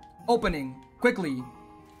fucking opening quickly.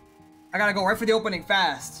 I gotta go right for the opening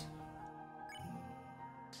fast.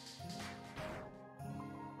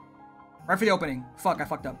 Right for the opening. Fuck, I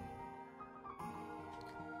fucked up.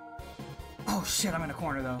 Oh shit, I'm in a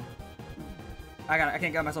corner though. I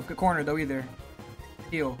can't get myself a corner though either.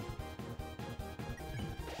 Heal.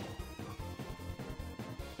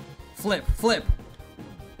 Flip, flip.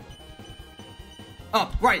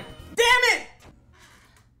 Up, right. Damn it!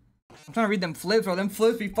 I'm trying to read them flips, bro. Them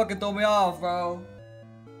flips be fucking throw me off, bro.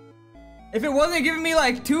 If it wasn't giving me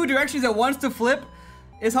like two directions at once to flip,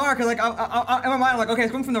 it's hard because like in my mind I'm like, okay,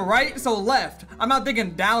 it's coming from the right, so left. I'm not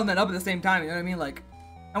thinking down and up at the same time. You know what I mean? Like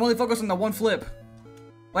I'm only focused on the one flip.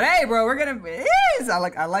 But hey, bro, we're gonna.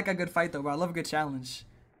 I like a good fight though, bro. I love a good challenge.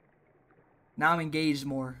 Now I'm engaged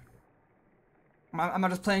more. I'm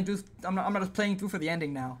not just playing through. I'm not just playing through for the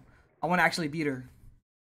ending now. I want to actually beat her.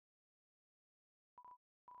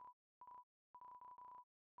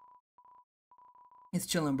 It's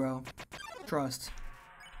chilling, bro. Trust.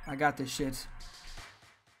 I got this shit.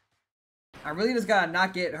 I really just gotta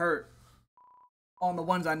not get hurt on the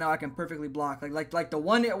ones I know I can perfectly block. Like the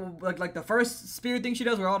one like the first spear thing she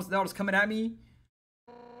does where they're all just coming at me.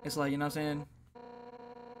 It's like, you know what I'm saying?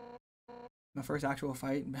 My first actual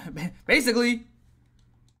fight. Basically.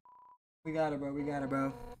 We got it, bro. We got it,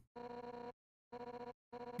 bro.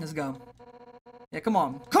 Let's go. Yeah, come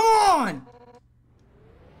on. Come on!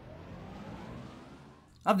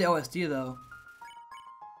 I love the OST though.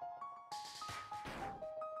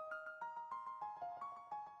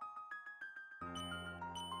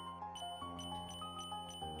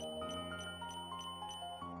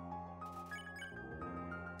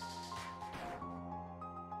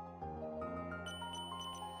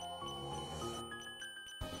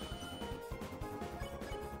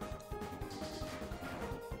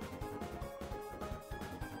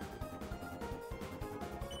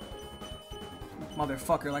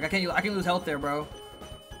 Motherfucker, like I can't lose health there, bro.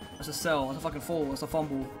 That's a sell. That's a fucking full. That's a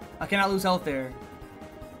fumble. I cannot lose health there.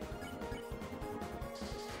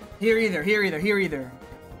 Here either. Here either. Here either.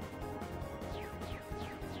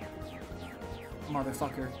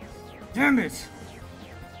 Motherfucker. Damn it!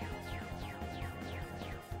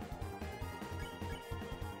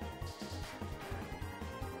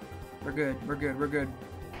 We're good. We're good. We're good.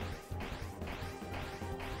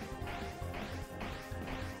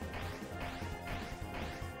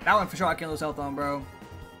 That one for sure I can't lose health on, bro.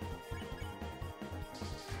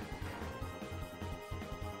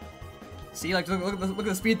 See, like, look at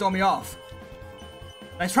the speed throwing me off.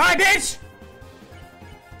 Nice try, bitch!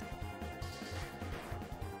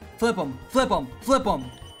 Flip him, flip him, flip him.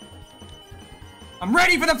 I'm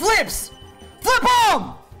ready for the flips! Flip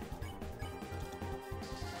him!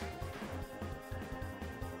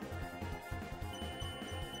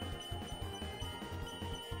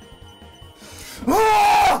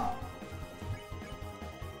 Ah!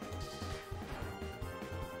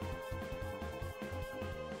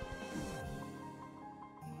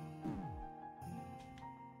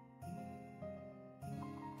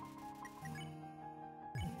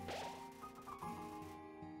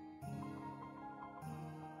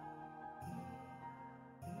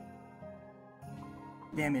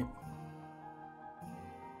 Damn it.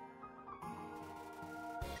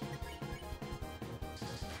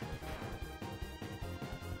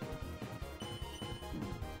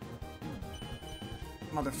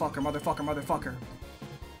 Motherfucker, motherfucker, motherfucker.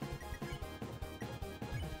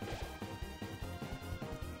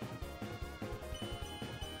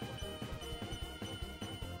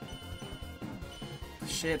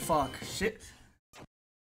 Shit, fuck. Shit.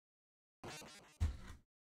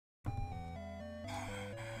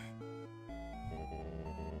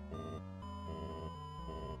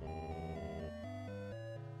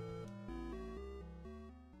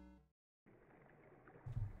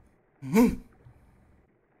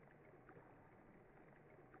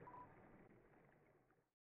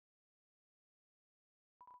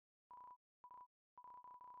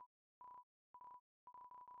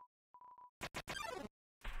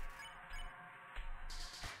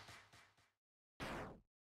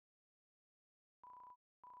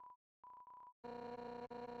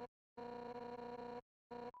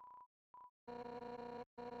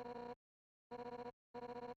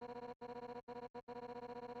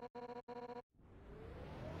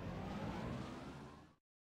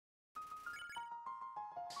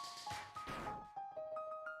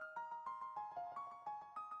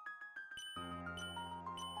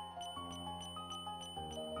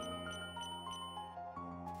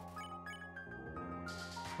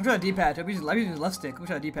 I'm trying to D-pad. I'll be using left stick. I'm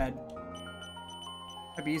trying to D-pad.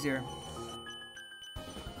 That'd be easier.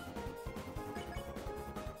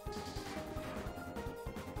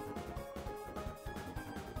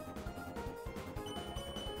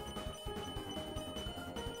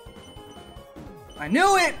 I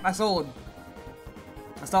knew it! I sold.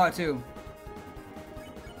 I saw it too.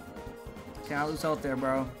 Can't lose health there,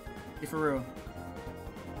 bro. Be for real.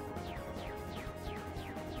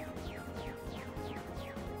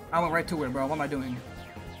 I went right to it, bro. What am I doing?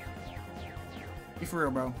 Be for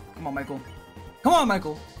real, bro. Come on, Michael. Come on,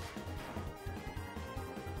 Michael!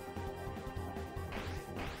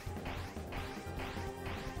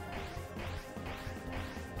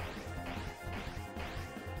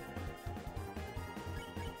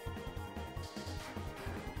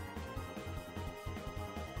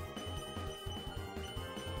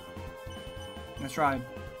 Let's try.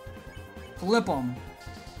 Flip him.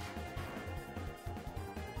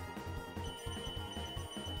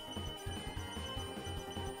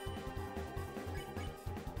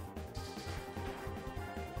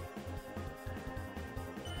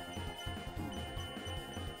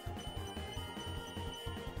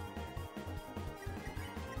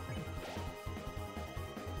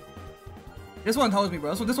 This one holds me,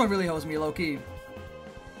 bro. This one really holds me low-key.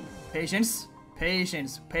 Patience.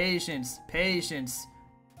 Patience. Patience. Patience.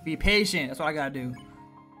 Be patient. That's what I gotta do.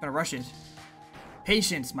 I'm gonna rush it.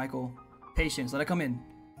 Patience, Michael. Patience. Let it come in.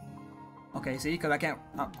 Okay, see? Because I can't...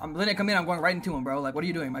 I'm letting it come in. I'm going right into him, bro. Like, what are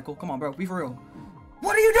you doing, Michael? Come on, bro. Be for real.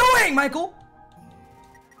 What are you doing, Michael?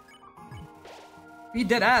 Be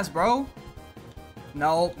dead ass, bro.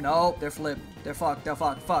 Nope. Nope. They're flipped. They're fucked. They're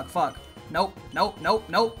fucked. Fuck. Fuck. Nope. Nope. Nope.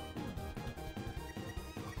 Nope.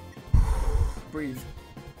 Breathe.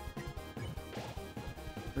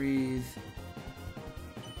 Breathe.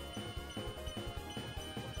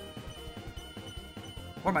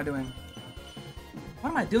 What am I doing?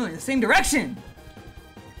 What am I doing? The same direction!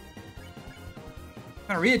 I'm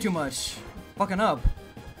trying to read it too much. Fucking up.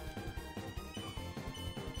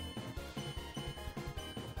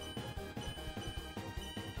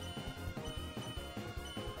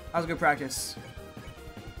 That was good practice.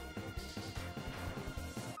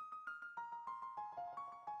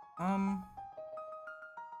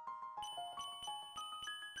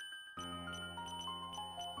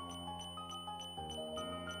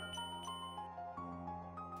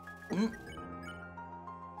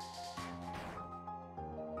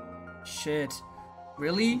 Shit.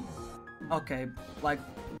 Really? Okay, like...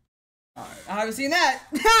 Alright, I haven't seen that!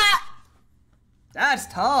 That's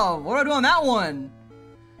tough. What do I do on that one?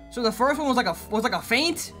 So the first one was like a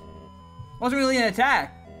feint? Wasn't really an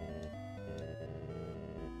attack.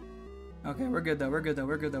 Okay, we're good though. We're good though.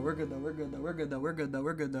 We're good though. We're good though. We're good though. We're good though. We're good though.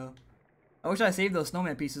 We're good though. I wish I saved those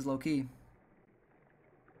snowman pieces low key.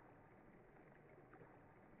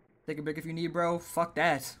 Take a break if you need, bro. Fuck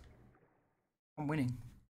that. I'm winning.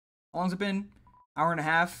 How long's it been? Hour and a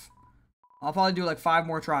half. I'll probably do like 5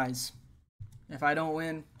 more tries. If I don't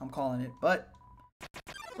win, I'm calling it. But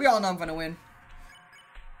we all know I'm gonna win.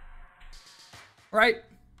 Right?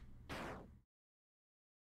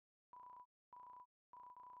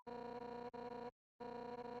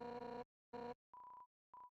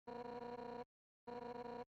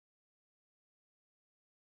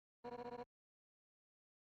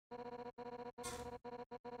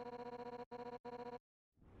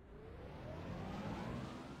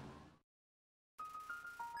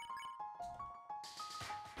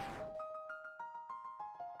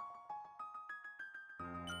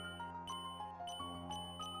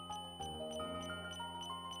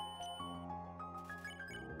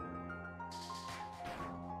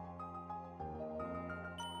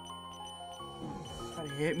 Try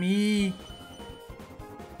to hit me.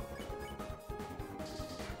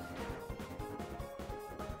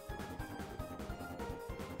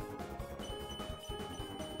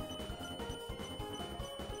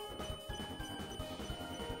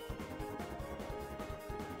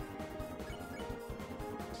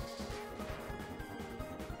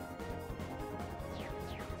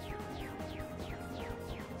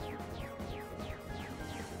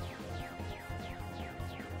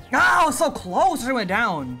 Oh, so close! I went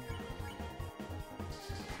down.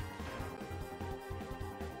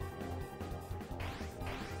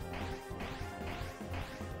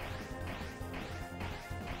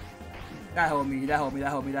 That helped me. That helped me. That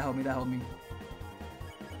helped me. That helped me. That helped me.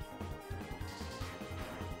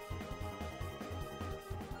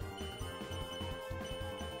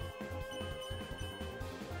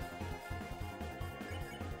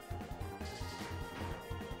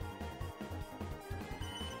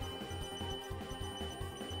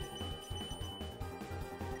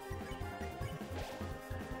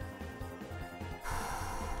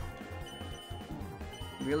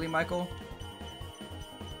 Really, Michael?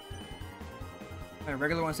 A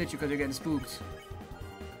regular ones hit you because you're getting spooked.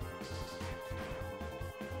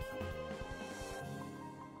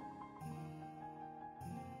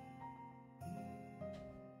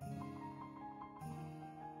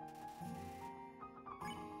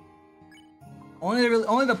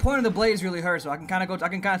 Only the point of the blades really hurts, so I can kind of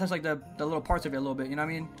touch like the little parts of it a little bit. You know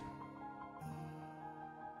what I mean?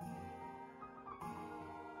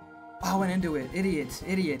 Oh, I went into it. Idiot,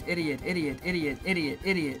 idiot, idiot, idiot, idiot, idiot,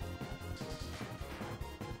 idiot.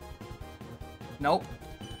 Nope.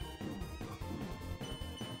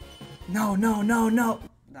 No, no, no, no.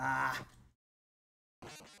 Ah. I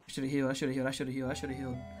should have healed. I should have healed. I should have healed. I should have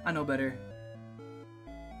healed. I know better.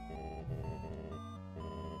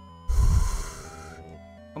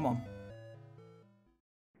 Come on.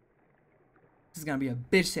 This is gonna be a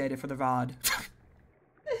bitch edit for the VOD.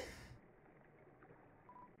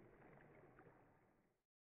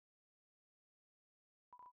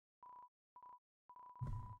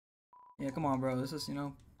 Yeah, come on, bro. This is, you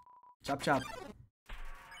know, chop chop.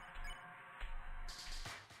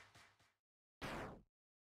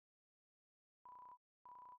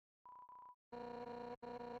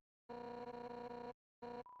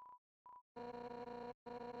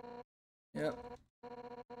 Yep.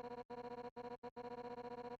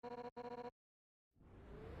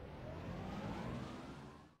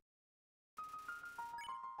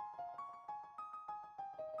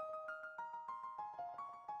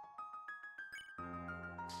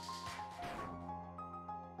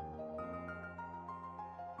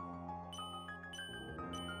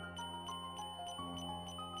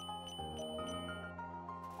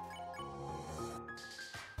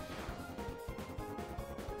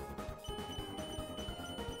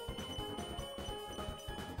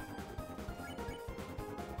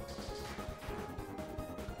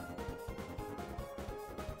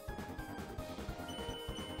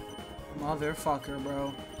 Motherfucker,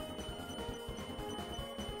 bro.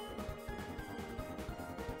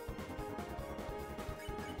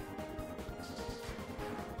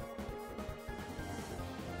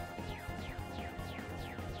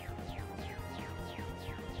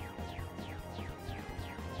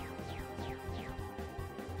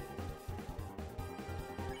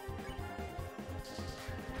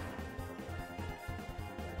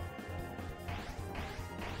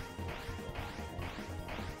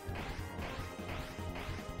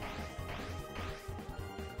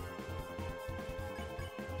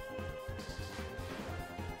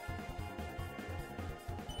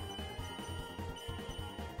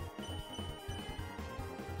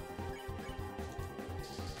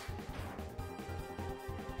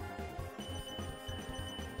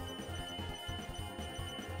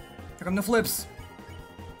 Here come the flips.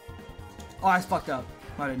 Oh, I fucked up.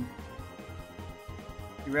 I didn't.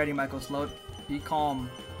 You ready, Michael? Slow. Be calm.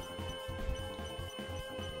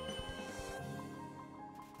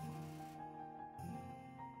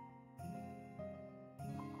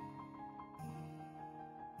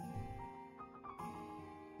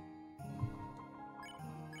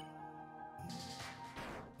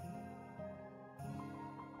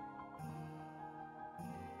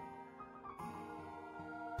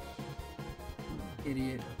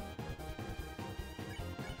 Idiot.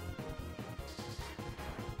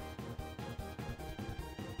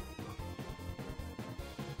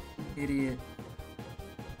 Idiot.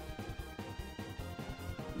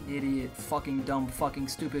 Idiot. Fucking dumb, fucking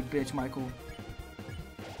stupid bitch, Michael.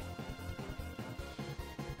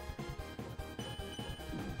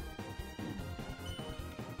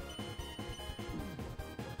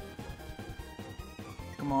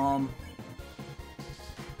 Come on.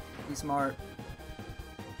 Be smart.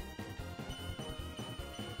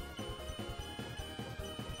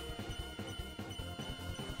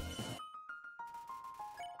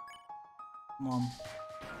 Come on.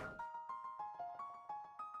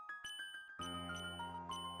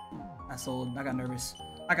 I sold. I got nervous.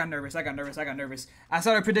 I got nervous. I got nervous. I got nervous. I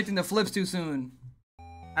started predicting the flips too soon.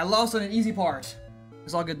 I lost on an easy part.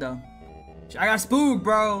 It's all good though. I got spooked,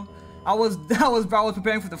 bro. I was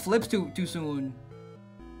preparing for the flips too soon.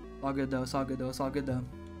 It's all good though. It's all good though. It's all good though.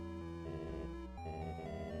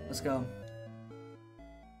 Let's go.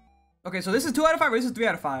 Okay, so this is 2 out of 5 or this is 3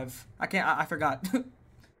 out of 5? I forgot.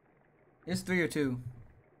 It's 3 or 2.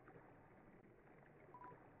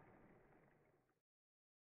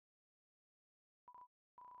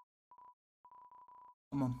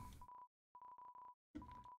 Come on.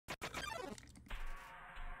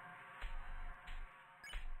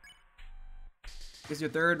 This is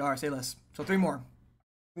your 3rd? Alright, say less. So 3 more.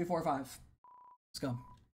 3, 4, 5. Let's go.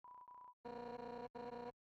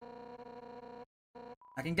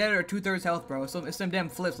 I can get it at 2/3 health, bro. It's some damn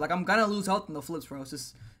flips. Like, I'm gonna lose health in the flips, bro. It's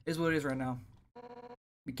just is what it is right now.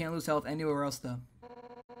 We can't lose health anywhere else, though.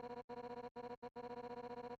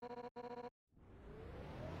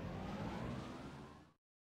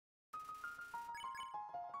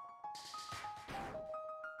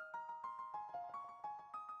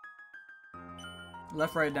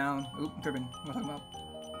 Left, right, down. Oop, I'm tripping. What am I talking about?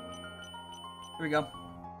 Here we go.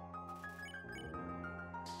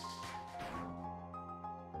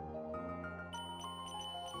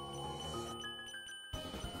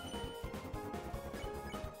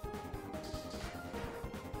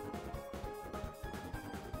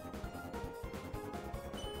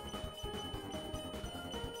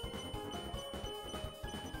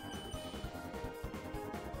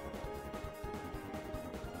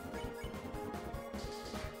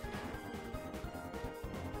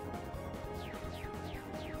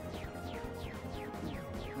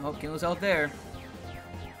 Oh, can't lose out there.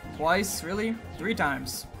 Twice? Really? 3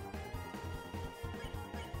 times.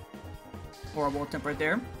 Horrible attempt right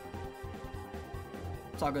there.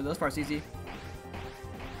 It's all good, those parts easy.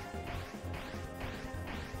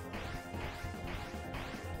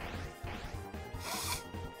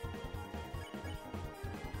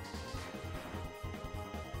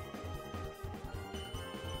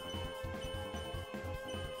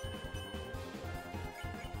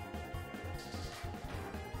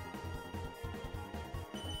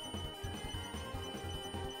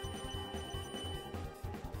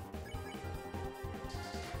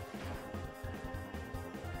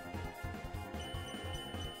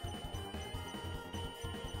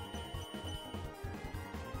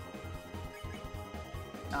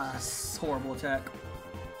 Ah, horrible attack.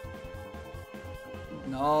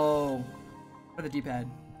 No. For the D-pad.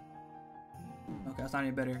 Okay, that's not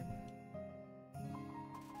any better.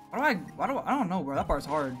 I don't know, bro. That part's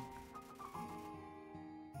hard.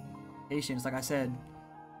 Patience, like I said.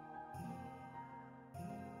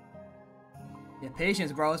 Yeah,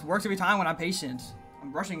 patience, bro. It works every time when I'm patient.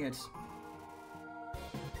 I'm rushing it.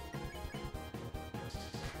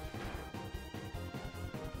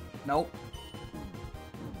 Nope.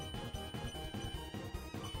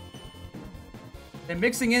 When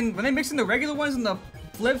they mix in the regular ones and the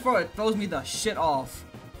flip bro, it throws me the shit off.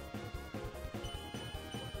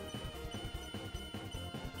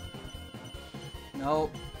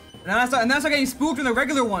 Nope. And then I start getting spooked in the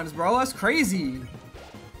regular ones, bro. That's crazy.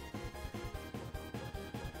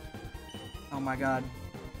 Oh my god.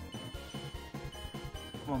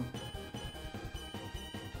 Come on.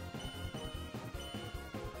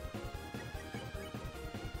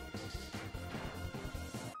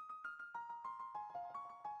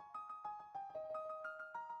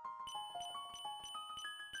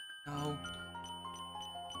 No.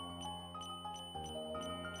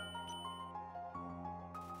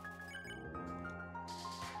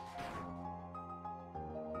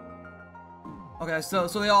 Okay, so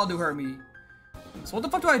they all do hurt me. So what the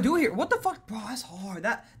fuck do I do here? What the fuck, bro? That's hard.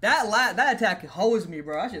 That attack hosed me,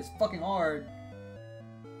 bro. That shit's fucking hard.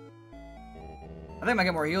 I think I might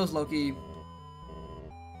get more heals, Loki.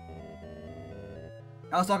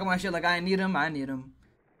 I was talking my shit like I need him. I need him.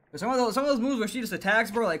 But some of those moves where she just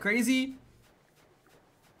attacks, bro, like crazy.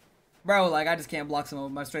 Bro, like I just can't block some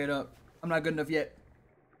of them. Straight up, I'm not good enough yet.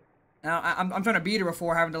 And I'm trying to beat her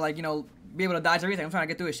before having to, like, you know, be able to dodge everything. I'm trying to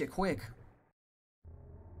get through this shit quick.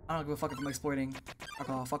 I don't give a fuck if I'm exploiting. Fuck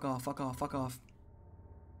off, fuck off, fuck off, fuck off.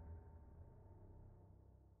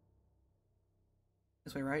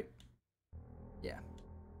 This way, right? Yeah.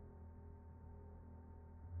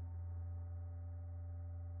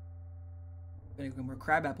 More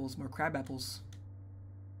crab apples, more crab apples.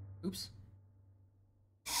 Oops.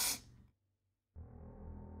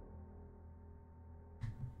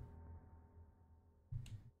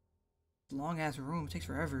 Long ass room, it takes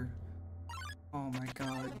forever. Oh my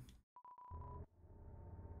god.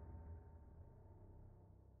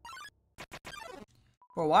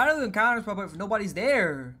 Bro, why do the encounters pop up if nobody's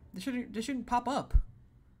there? They shouldn't pop up. No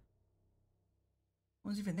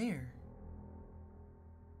one's even there.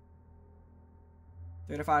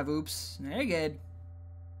 35, oops. Nah, you're good.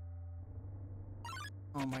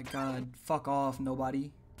 Oh my god. Fuck off,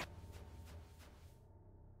 nobody.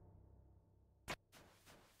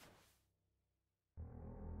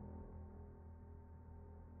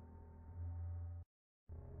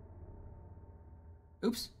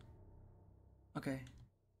 Oops. Okay.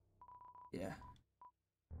 Yeah.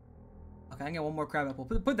 Okay, I can get one more crab apple.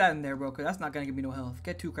 Put that in there, bro, because that's not gonna give me no health.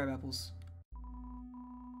 Get 2 crab apples.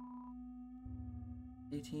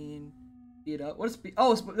 18. Speed up. What is speed?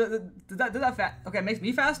 Oh, does that fast? Okay, it makes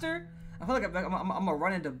me faster? I feel like I'm gonna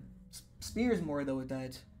run into spears more, though, with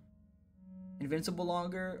that. Invincible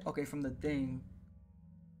longer? Okay, from the thing.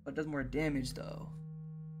 But it does more damage, though.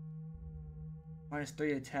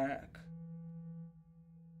 -3 attack.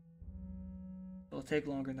 It'll take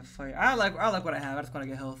longer in the fight. I like what I have. I just want to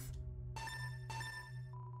get health.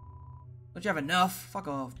 Don't you have enough? Fuck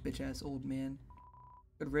off, bitch ass old man.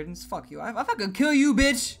 Good riddance. Fuck you. I fucking kill you,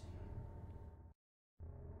 bitch.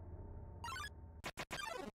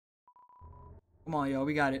 Come on, yo.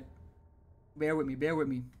 We got it. Bear with me. Bear with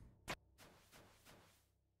me.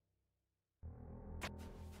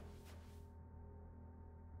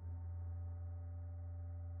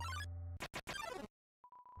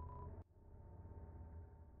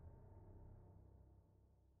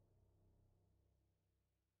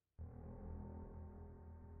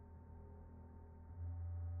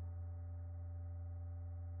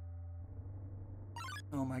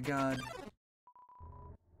 Oh my god.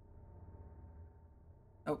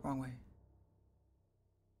 Oh, wrong way.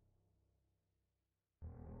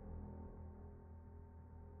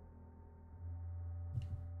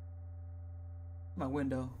 My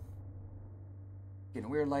window. Getting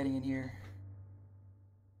weird lighting in here.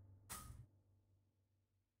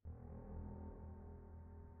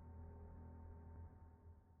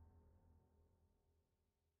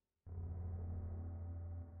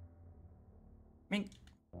 Mink.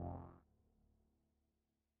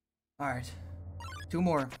 Alright. 2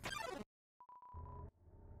 more.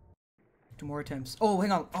 2 more attempts. Oh,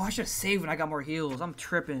 hang on. Oh, I should have saved when I got more heals. I'm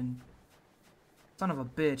tripping. Son of a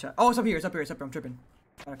bitch. Oh, it's up here. It's up here. It's up here. I'm tripping.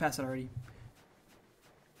 I passed it already.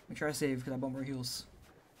 Make sure I save because I bought more heals.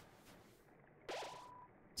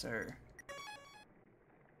 Sir.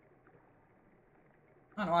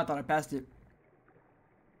 I don't know. I thought I passed it.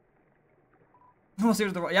 I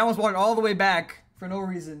almost walked all the way back for no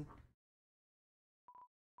reason.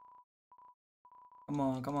 Come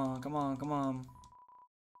on, come on, come on, come on.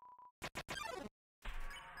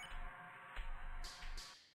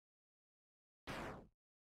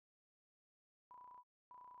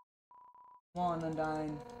 Come on,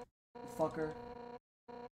 Undyne. Fucker.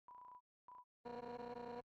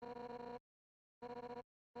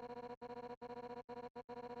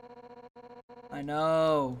 I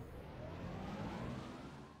know.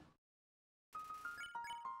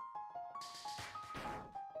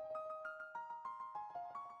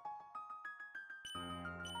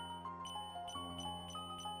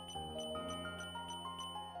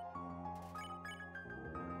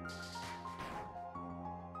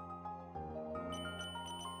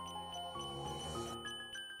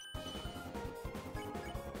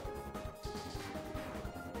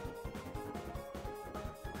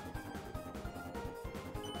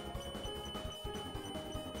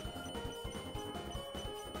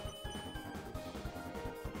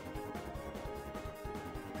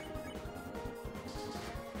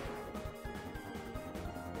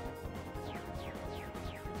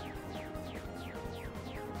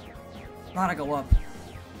 Gotta go up.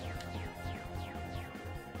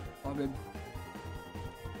 All good.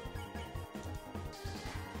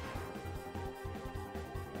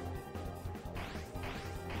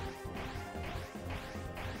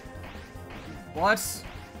 What?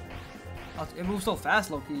 Oh, it moves so fast,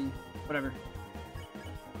 low-key. Whatever.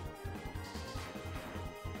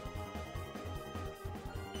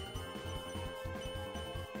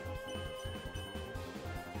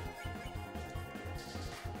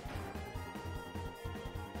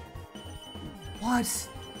 What?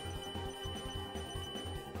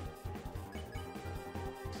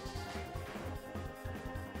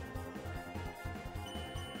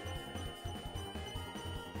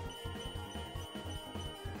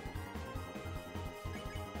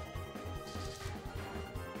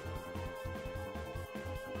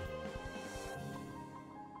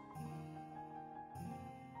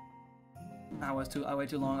 I waited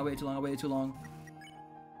too long.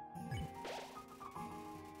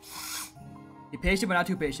 Be patient, but not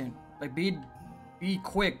too patient. Like, be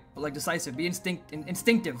quick, but like decisive. Be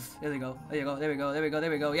instinctive. There we go. There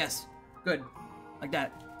we go. Yes. Good. Like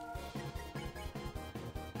that.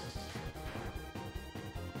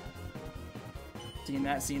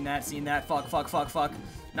 Seeing that. Fuck.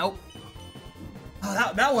 Nope.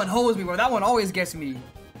 Oh, that one holds me, bro. That one always gets me.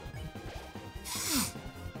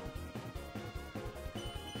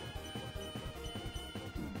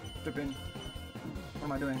 Tripping. What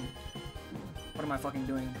am I doing? What am I fucking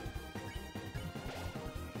doing?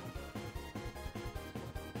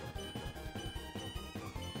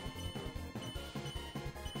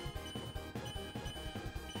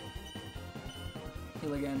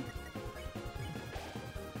 Heal again.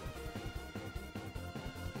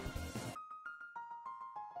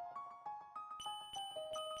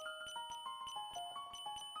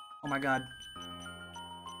 Oh my god.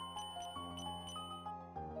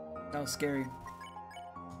 That was scary.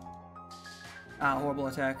 Ah, horrible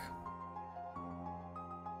attack.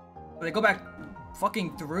 But they go back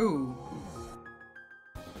fucking through.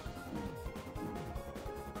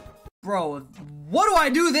 Bro, what do I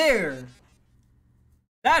do there?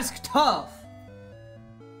 That's tough.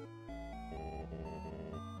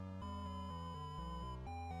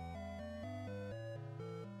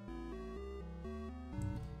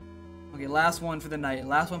 Okay, last one for the night.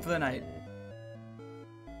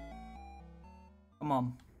 Come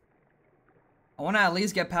on. I want to at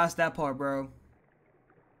least get past that part, bro.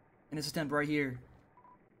 In this attempt right here.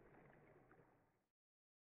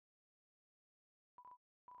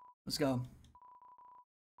 Let's go.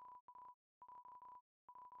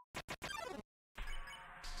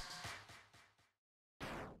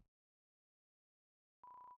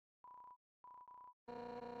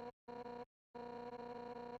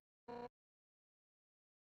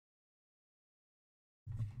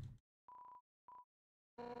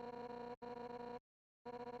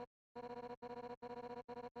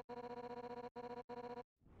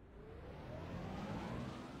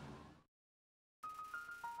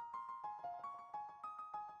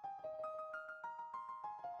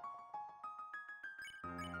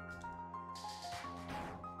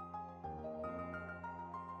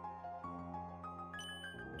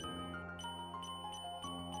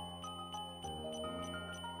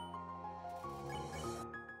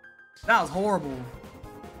 That was horrible.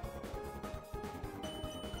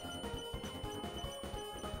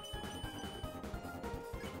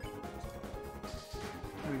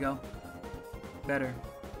 There we go. Better.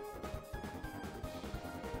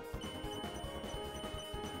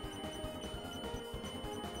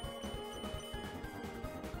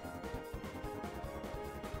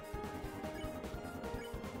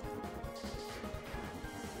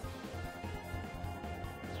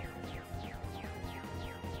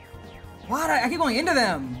 What? I keep going into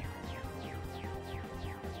them.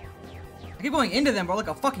 I keep going into them, bro, like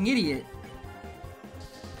a fucking idiot.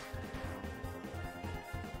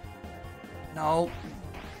 No.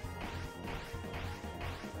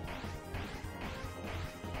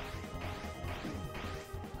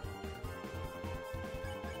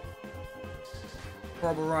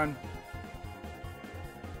 Horrible run.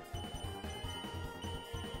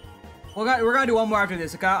 We're gonna do one more after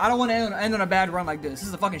this, okay? I don't want to end on a bad run like this. This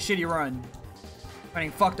is a fucking shitty run. I'm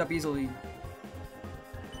getting fucked up easily.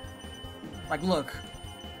 Like, look.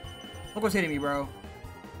 Look what's hitting me, bro.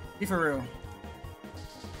 Be for real.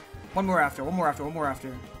 One more after.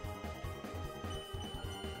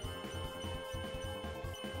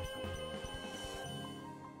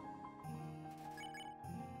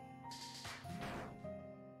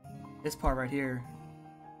 This part right here.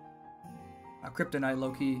 A kryptonite,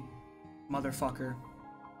 low-key. Motherfucker.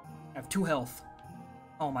 I have 2 health.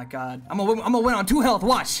 Oh my god. I'm gonna win on 2 health.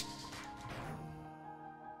 Watch.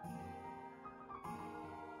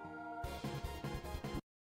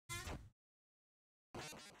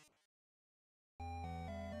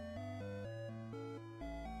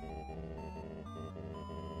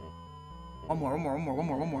 One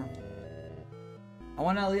more. I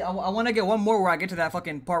wanna get one more where I get to that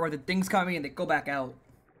fucking part where the things come in and they go back out.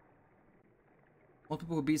 Most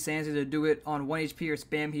people who beat Sans either do it on 1 HP or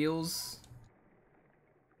spam heals.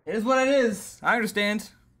 It is what it is. I understand.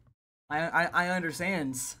 I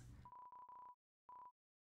understands.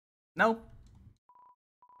 No.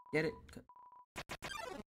 Get it?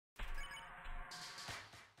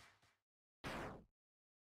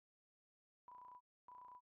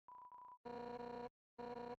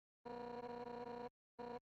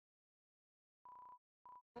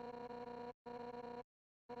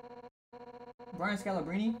 Brian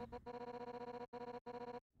Scalabrine?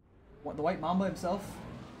 What, the White Mamba himself?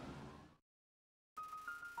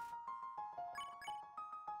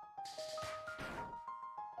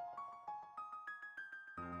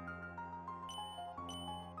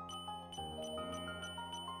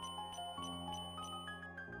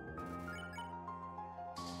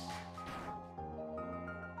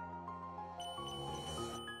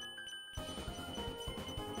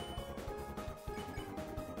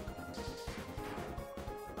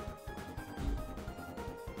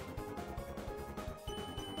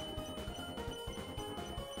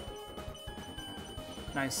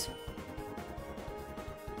 Nice.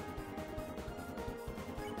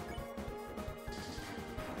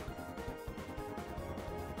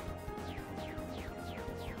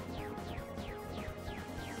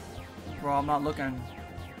 Bro, I'm not looking.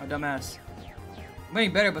 A dumbass. I'm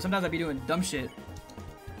getting better, but sometimes I be doing dumb shit.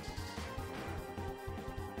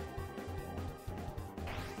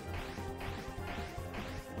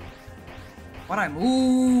 Why'd I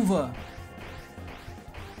move?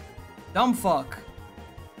 Dumb fuck.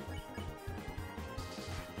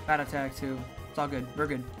 Bad attack too. It's all good. We're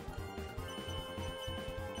good.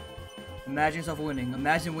 Imagine yourself winning.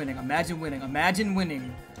 Imagine winning. Imagine winning. Imagine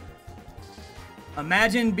winning.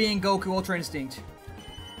 Imagine being Goku Ultra Instinct.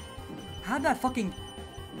 How'd that fucking...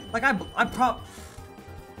 Like, I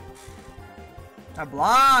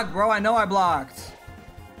blocked, bro. I know I blocked.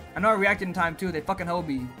 I know I reacted in time, too. They fucking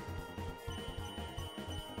Hobie.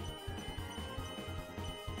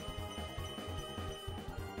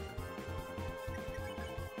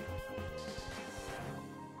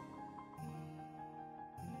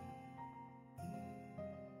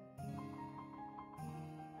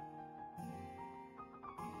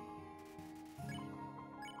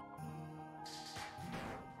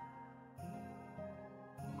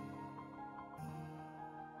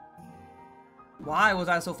 Why was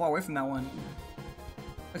I so far away from that one?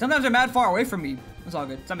 Like, sometimes they're mad far away from me. It's all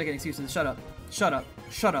good. Stop making excuses. Shut up. Shut up.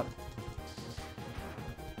 Shut up.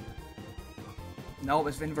 No,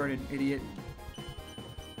 it's inverted, idiot.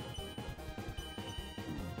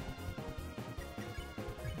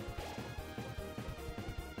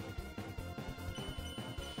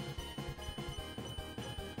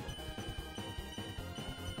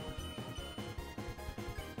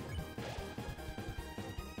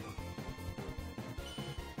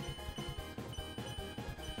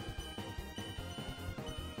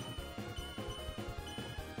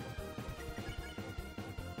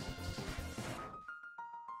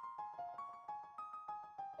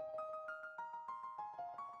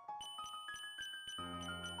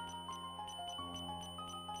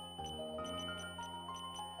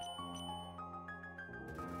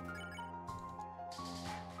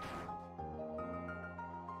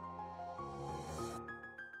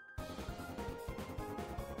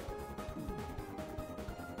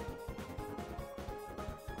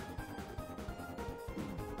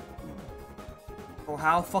 For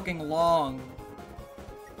how fucking long?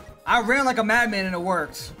 I ran like a madman and it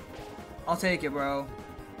worked. I'll take it, bro.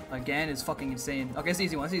 Again, it's fucking insane. Okay, it's the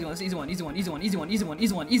easy one. It's the easy one. It's the easy one. Easy one. Easy one. Easy one. Easy one.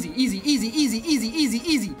 Easy one. Easy. Easy. Easy. Easy. Easy. Easy.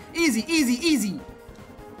 Easy. Easy. Easy. Easy.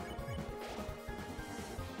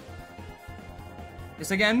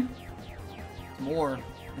 This again. More,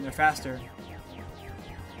 and they're faster.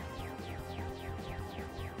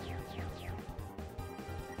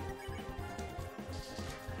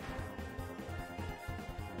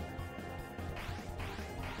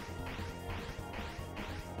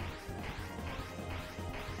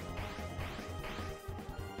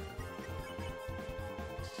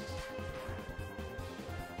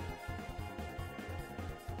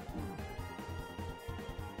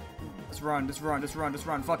 Just run, just run, just run, just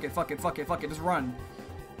run. Fuck it, fuck it, fuck it, fuck it, just run.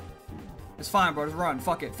 It's fine, bro. Just run.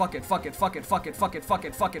 Fuck it. Fuck it. Fuck it. Fuck it. Fuck it. Fuck it. Fuck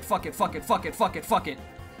it. Fuck it. Fuck it. Fuck it. Fuck it. Fuck it. Fuck it.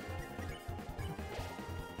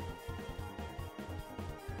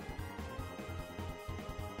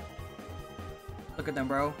 Look at them,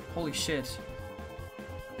 bro. Holy shit.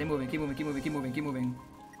 They moving. Keep moving. Keep moving. Keep moving. Keep moving.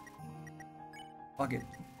 Fuck it.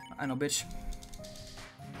 I know, bitch.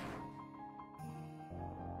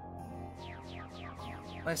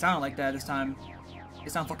 It sounded like that this time.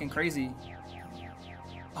 It sound fucking crazy.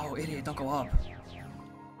 Oh, idiot, don't go up.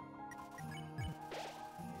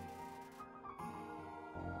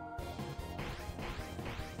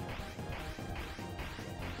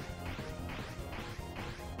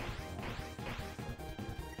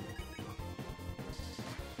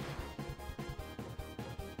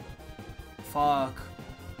 Fuck.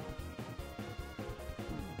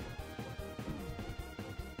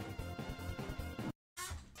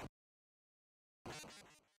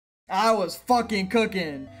 I was fucking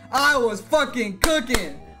cooking. I was fucking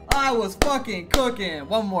cooking. I was fucking cooking.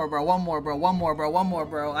 One more, bro. One more, bro. One more, bro. One more,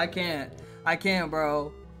 bro. I can't. I can't,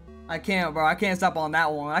 bro. I can't, bro. I can't stop on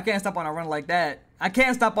that one. I can't stop on a run like that. I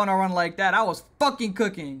can't stop on a run like that. I was fucking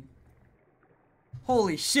cooking.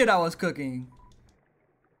 Holy shit, I was cooking.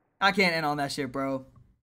 I can't end on that shit, bro.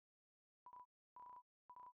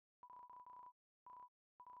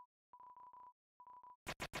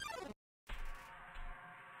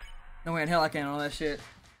 No way in hell I can't end on that shit.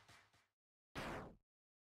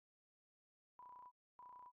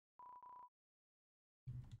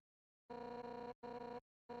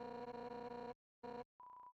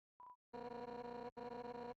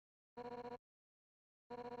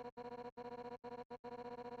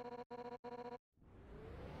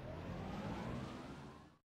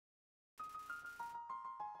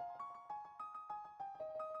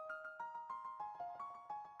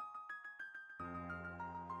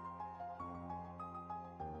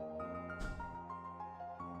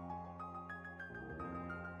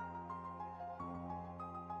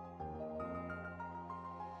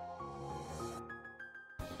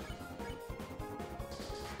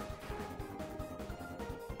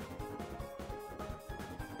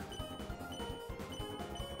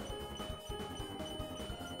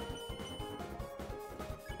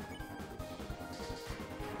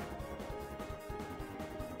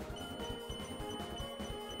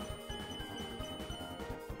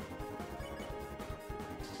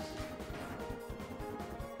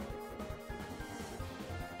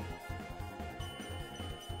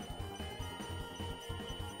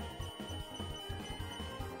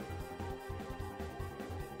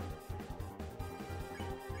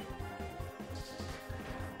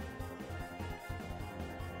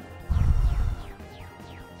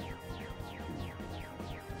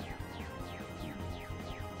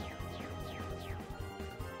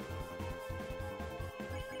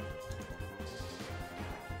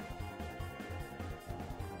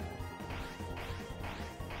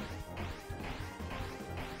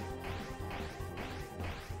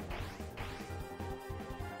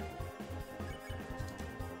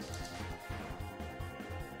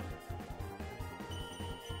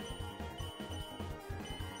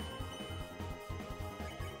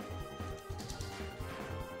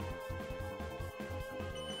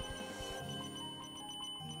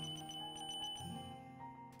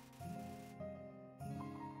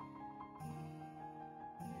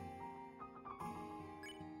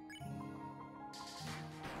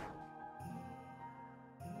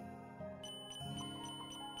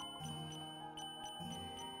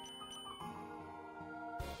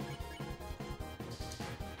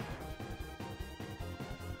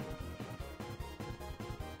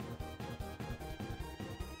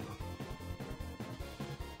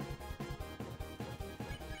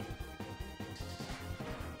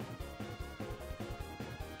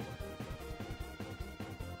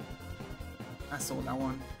 I sold that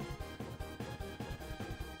one.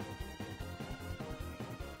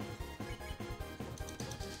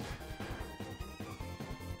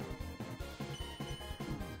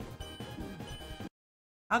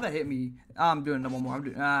 How'd that hit me? I'm doing one more.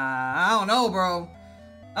 I don't know, bro.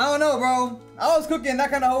 I don't know, bro. I was cooking. That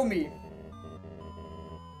kind of hold me.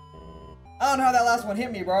 I don't know how that last one hit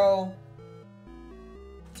me, bro.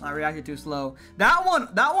 I reacted too slow. That one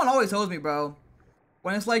always holds me, bro.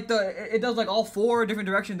 When it's like it does like all 4 different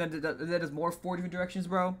directions, that does more 4 different directions,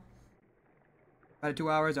 bro. About 2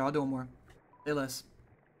 hours, I'll do one more. Say less.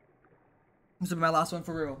 This will be my last one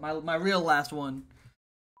for real. My real last one.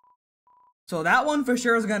 So that one for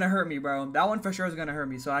sure is gonna hurt me, bro. That one for sure is gonna hurt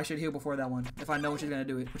me. So I should heal before that one. If I know when she's gonna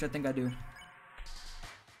do it, which I think I do.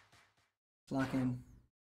 Lock in.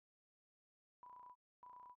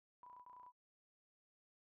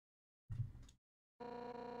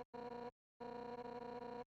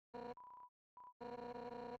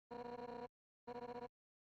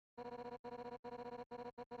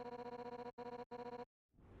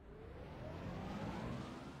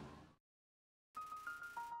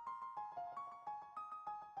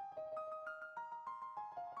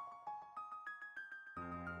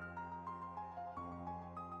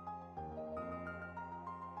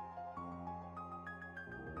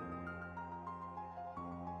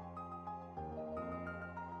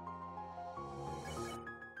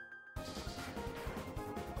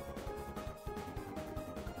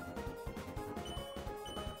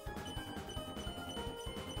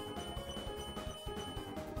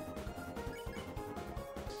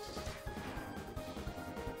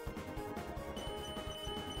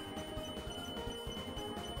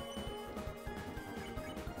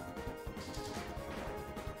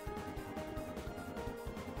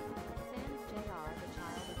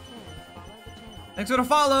 Thanks for the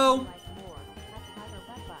follow.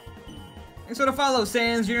 Thanks for the follow,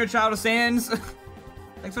 Sans. Junior Child of Sans.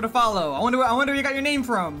 Thanks for the follow. I wonder where you got your name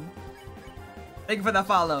from. Thank you for that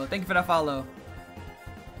follow. Thank you for that follow.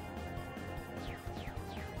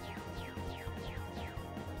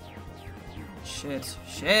 Shit.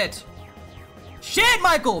 Shit. Shit,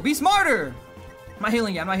 Michael! Be smarter! I'm not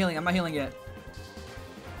healing yet. I'm not healing. I'm not healing yet.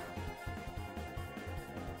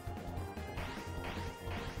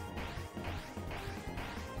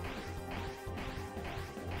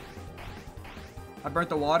 I burnt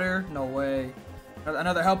the water? No way.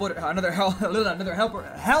 Another helper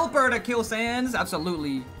to kill Sans?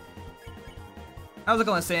 Absolutely. How's it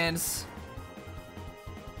going, Sans?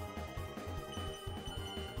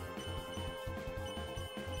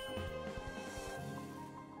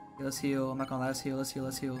 Okay, let's heal. I'm not gonna lie, let's heal, let's heal,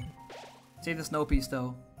 let's heal. Save the snow piece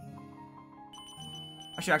though.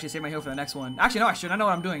 I should actually save my heal for the next one. Actually, no, I shouldn't. I know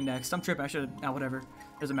what I'm doing next. I'm tripping. I should. Nah, whatever.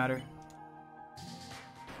 Doesn't matter.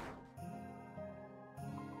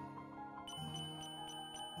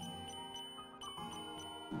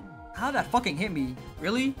 How did that fucking hit me?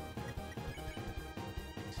 Really?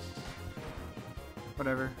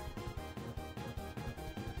 Whatever.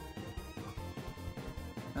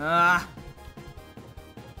 Ah.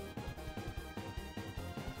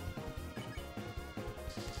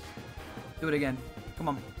 Do it again. Come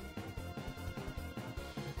on.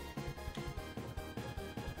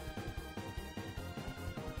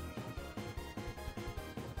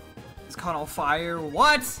 It's caught on fire.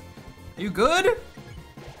 What? Are you good?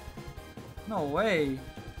 No way.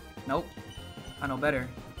 Nope. I know better.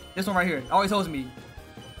 This one right here always holds me.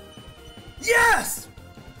 Yes!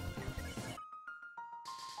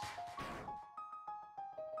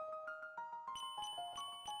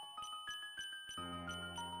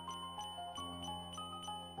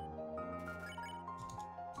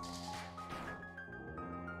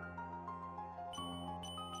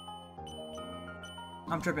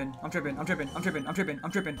 I'm tripping. I'm tripping. I'm tripping. I'm tripping. I'm tripping.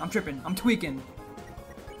 I'm tripping. I'm tripping. I'm tweaking.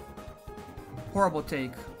 Horrible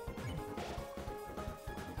take.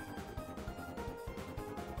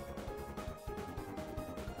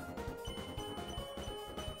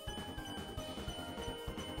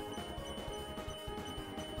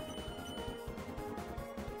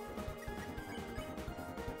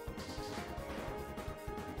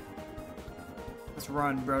 Just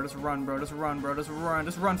run, bro. Just run, bro. Just run, bro. Just run.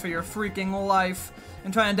 Just run for your freaking life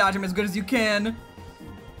and try and dodge him as good as you can.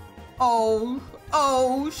 Oh.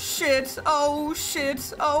 Oh shit, oh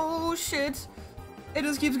shit, oh shit. It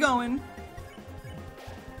just keeps going.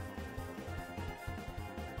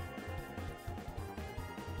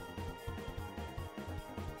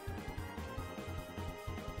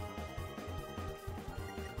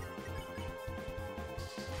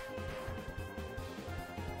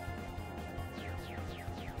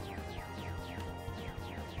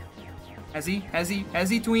 Has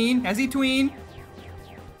he tween?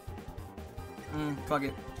 Fuck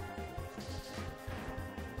it.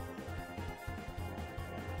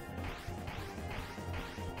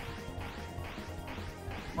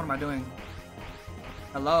 What am I doing?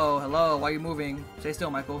 Hello, hello, why are you moving? Stay still,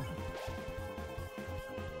 Michael.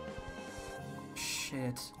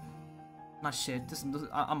 Shit. Not shit.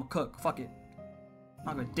 I'm a cook. Fuck it.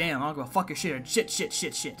 I don't give a damn. I don't give a fuck your shit.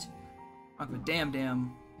 Shit. I don't give a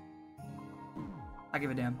damn. I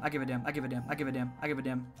give a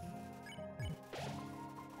damn.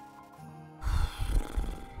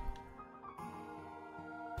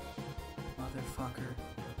 Motherfucker.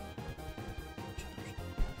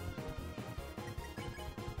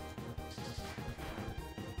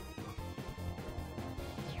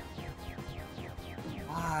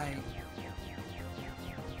 Why?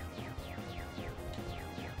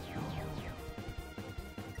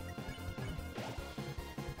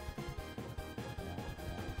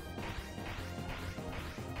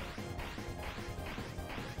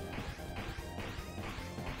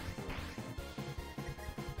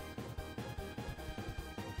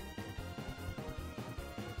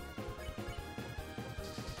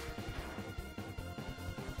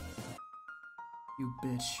 You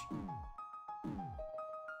bitch.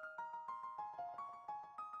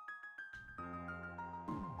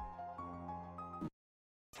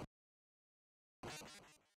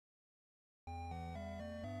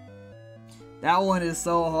 That one is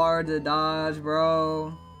so hard to dodge,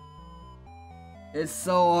 bro. It's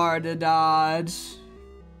so hard to dodge.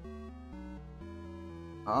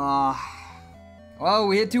 Well,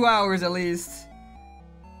 we hit 2 hours at least.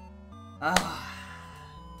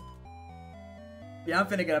 Yeah, I'm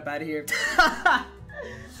finna get up out of here.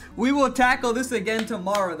 We will tackle this again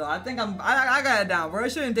tomorrow, though. I think I got it down, bro.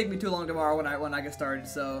 It shouldn't take me too long tomorrow when I get started.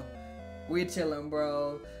 So we chilling,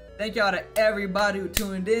 bro. Thank y'all to everybody who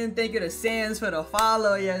tuned in. Thank you to Sans for the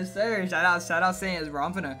follow. Yes, sir. Shout out Sans, bro.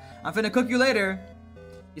 I'm finna cook you later.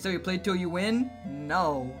 You said you play till you win?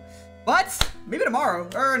 No. But maybe tomorrow.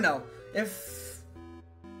 Or no. If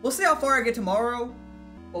we'll see how far I get tomorrow.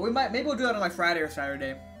 But maybe we'll do that on like Friday or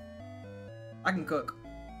Saturday. I can cook.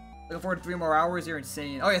 Looking forward to 3 more hours. You're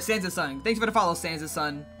insane. Oh yeah, Sans' son. Thanks for the follow, Sans'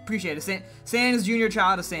 son. Appreciate it. Sans Junior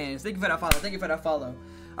Child of Sans. Thank you for that follow. Thank you for that follow.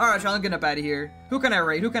 Alright, y'all, I'm getting up out of here. Who can I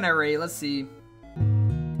rate? Let's see.